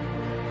you.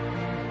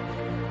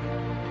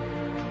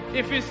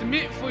 If it's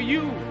meant for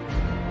you,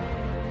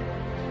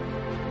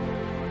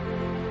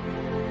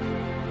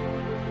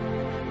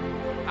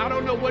 I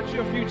don't know what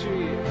your future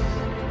is,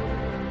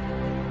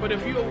 but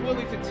if you are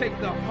willing to take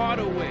the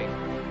harder way,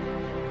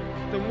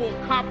 the more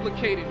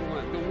complicated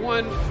one, the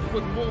one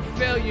with more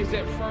failures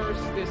at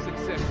first than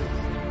successes,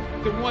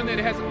 the one that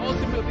has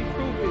ultimately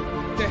proven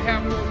to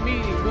have more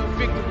meaning, more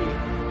victory,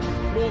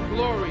 more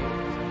glory,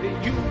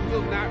 then you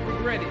will not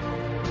regret it.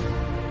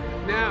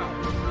 Now,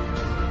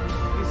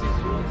 this is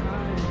your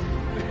time.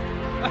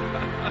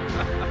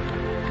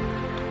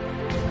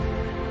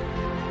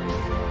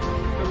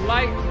 The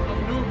light of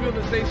new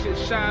realization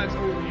shines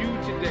on you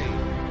today.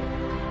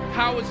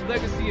 Howard's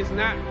legacy is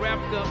not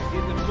wrapped up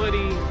in the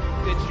money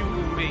that you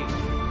will make,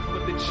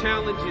 but the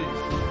challenges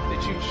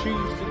that you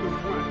choose to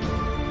confront.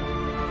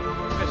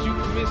 As you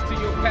commit to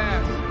your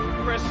past,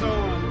 press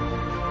on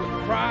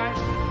with pride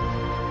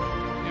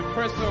and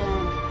press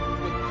on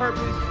with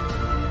purpose.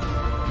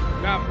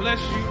 God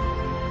bless you.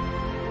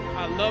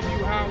 I love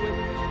you, Howard.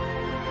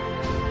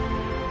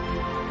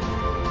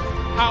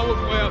 Howard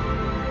forever.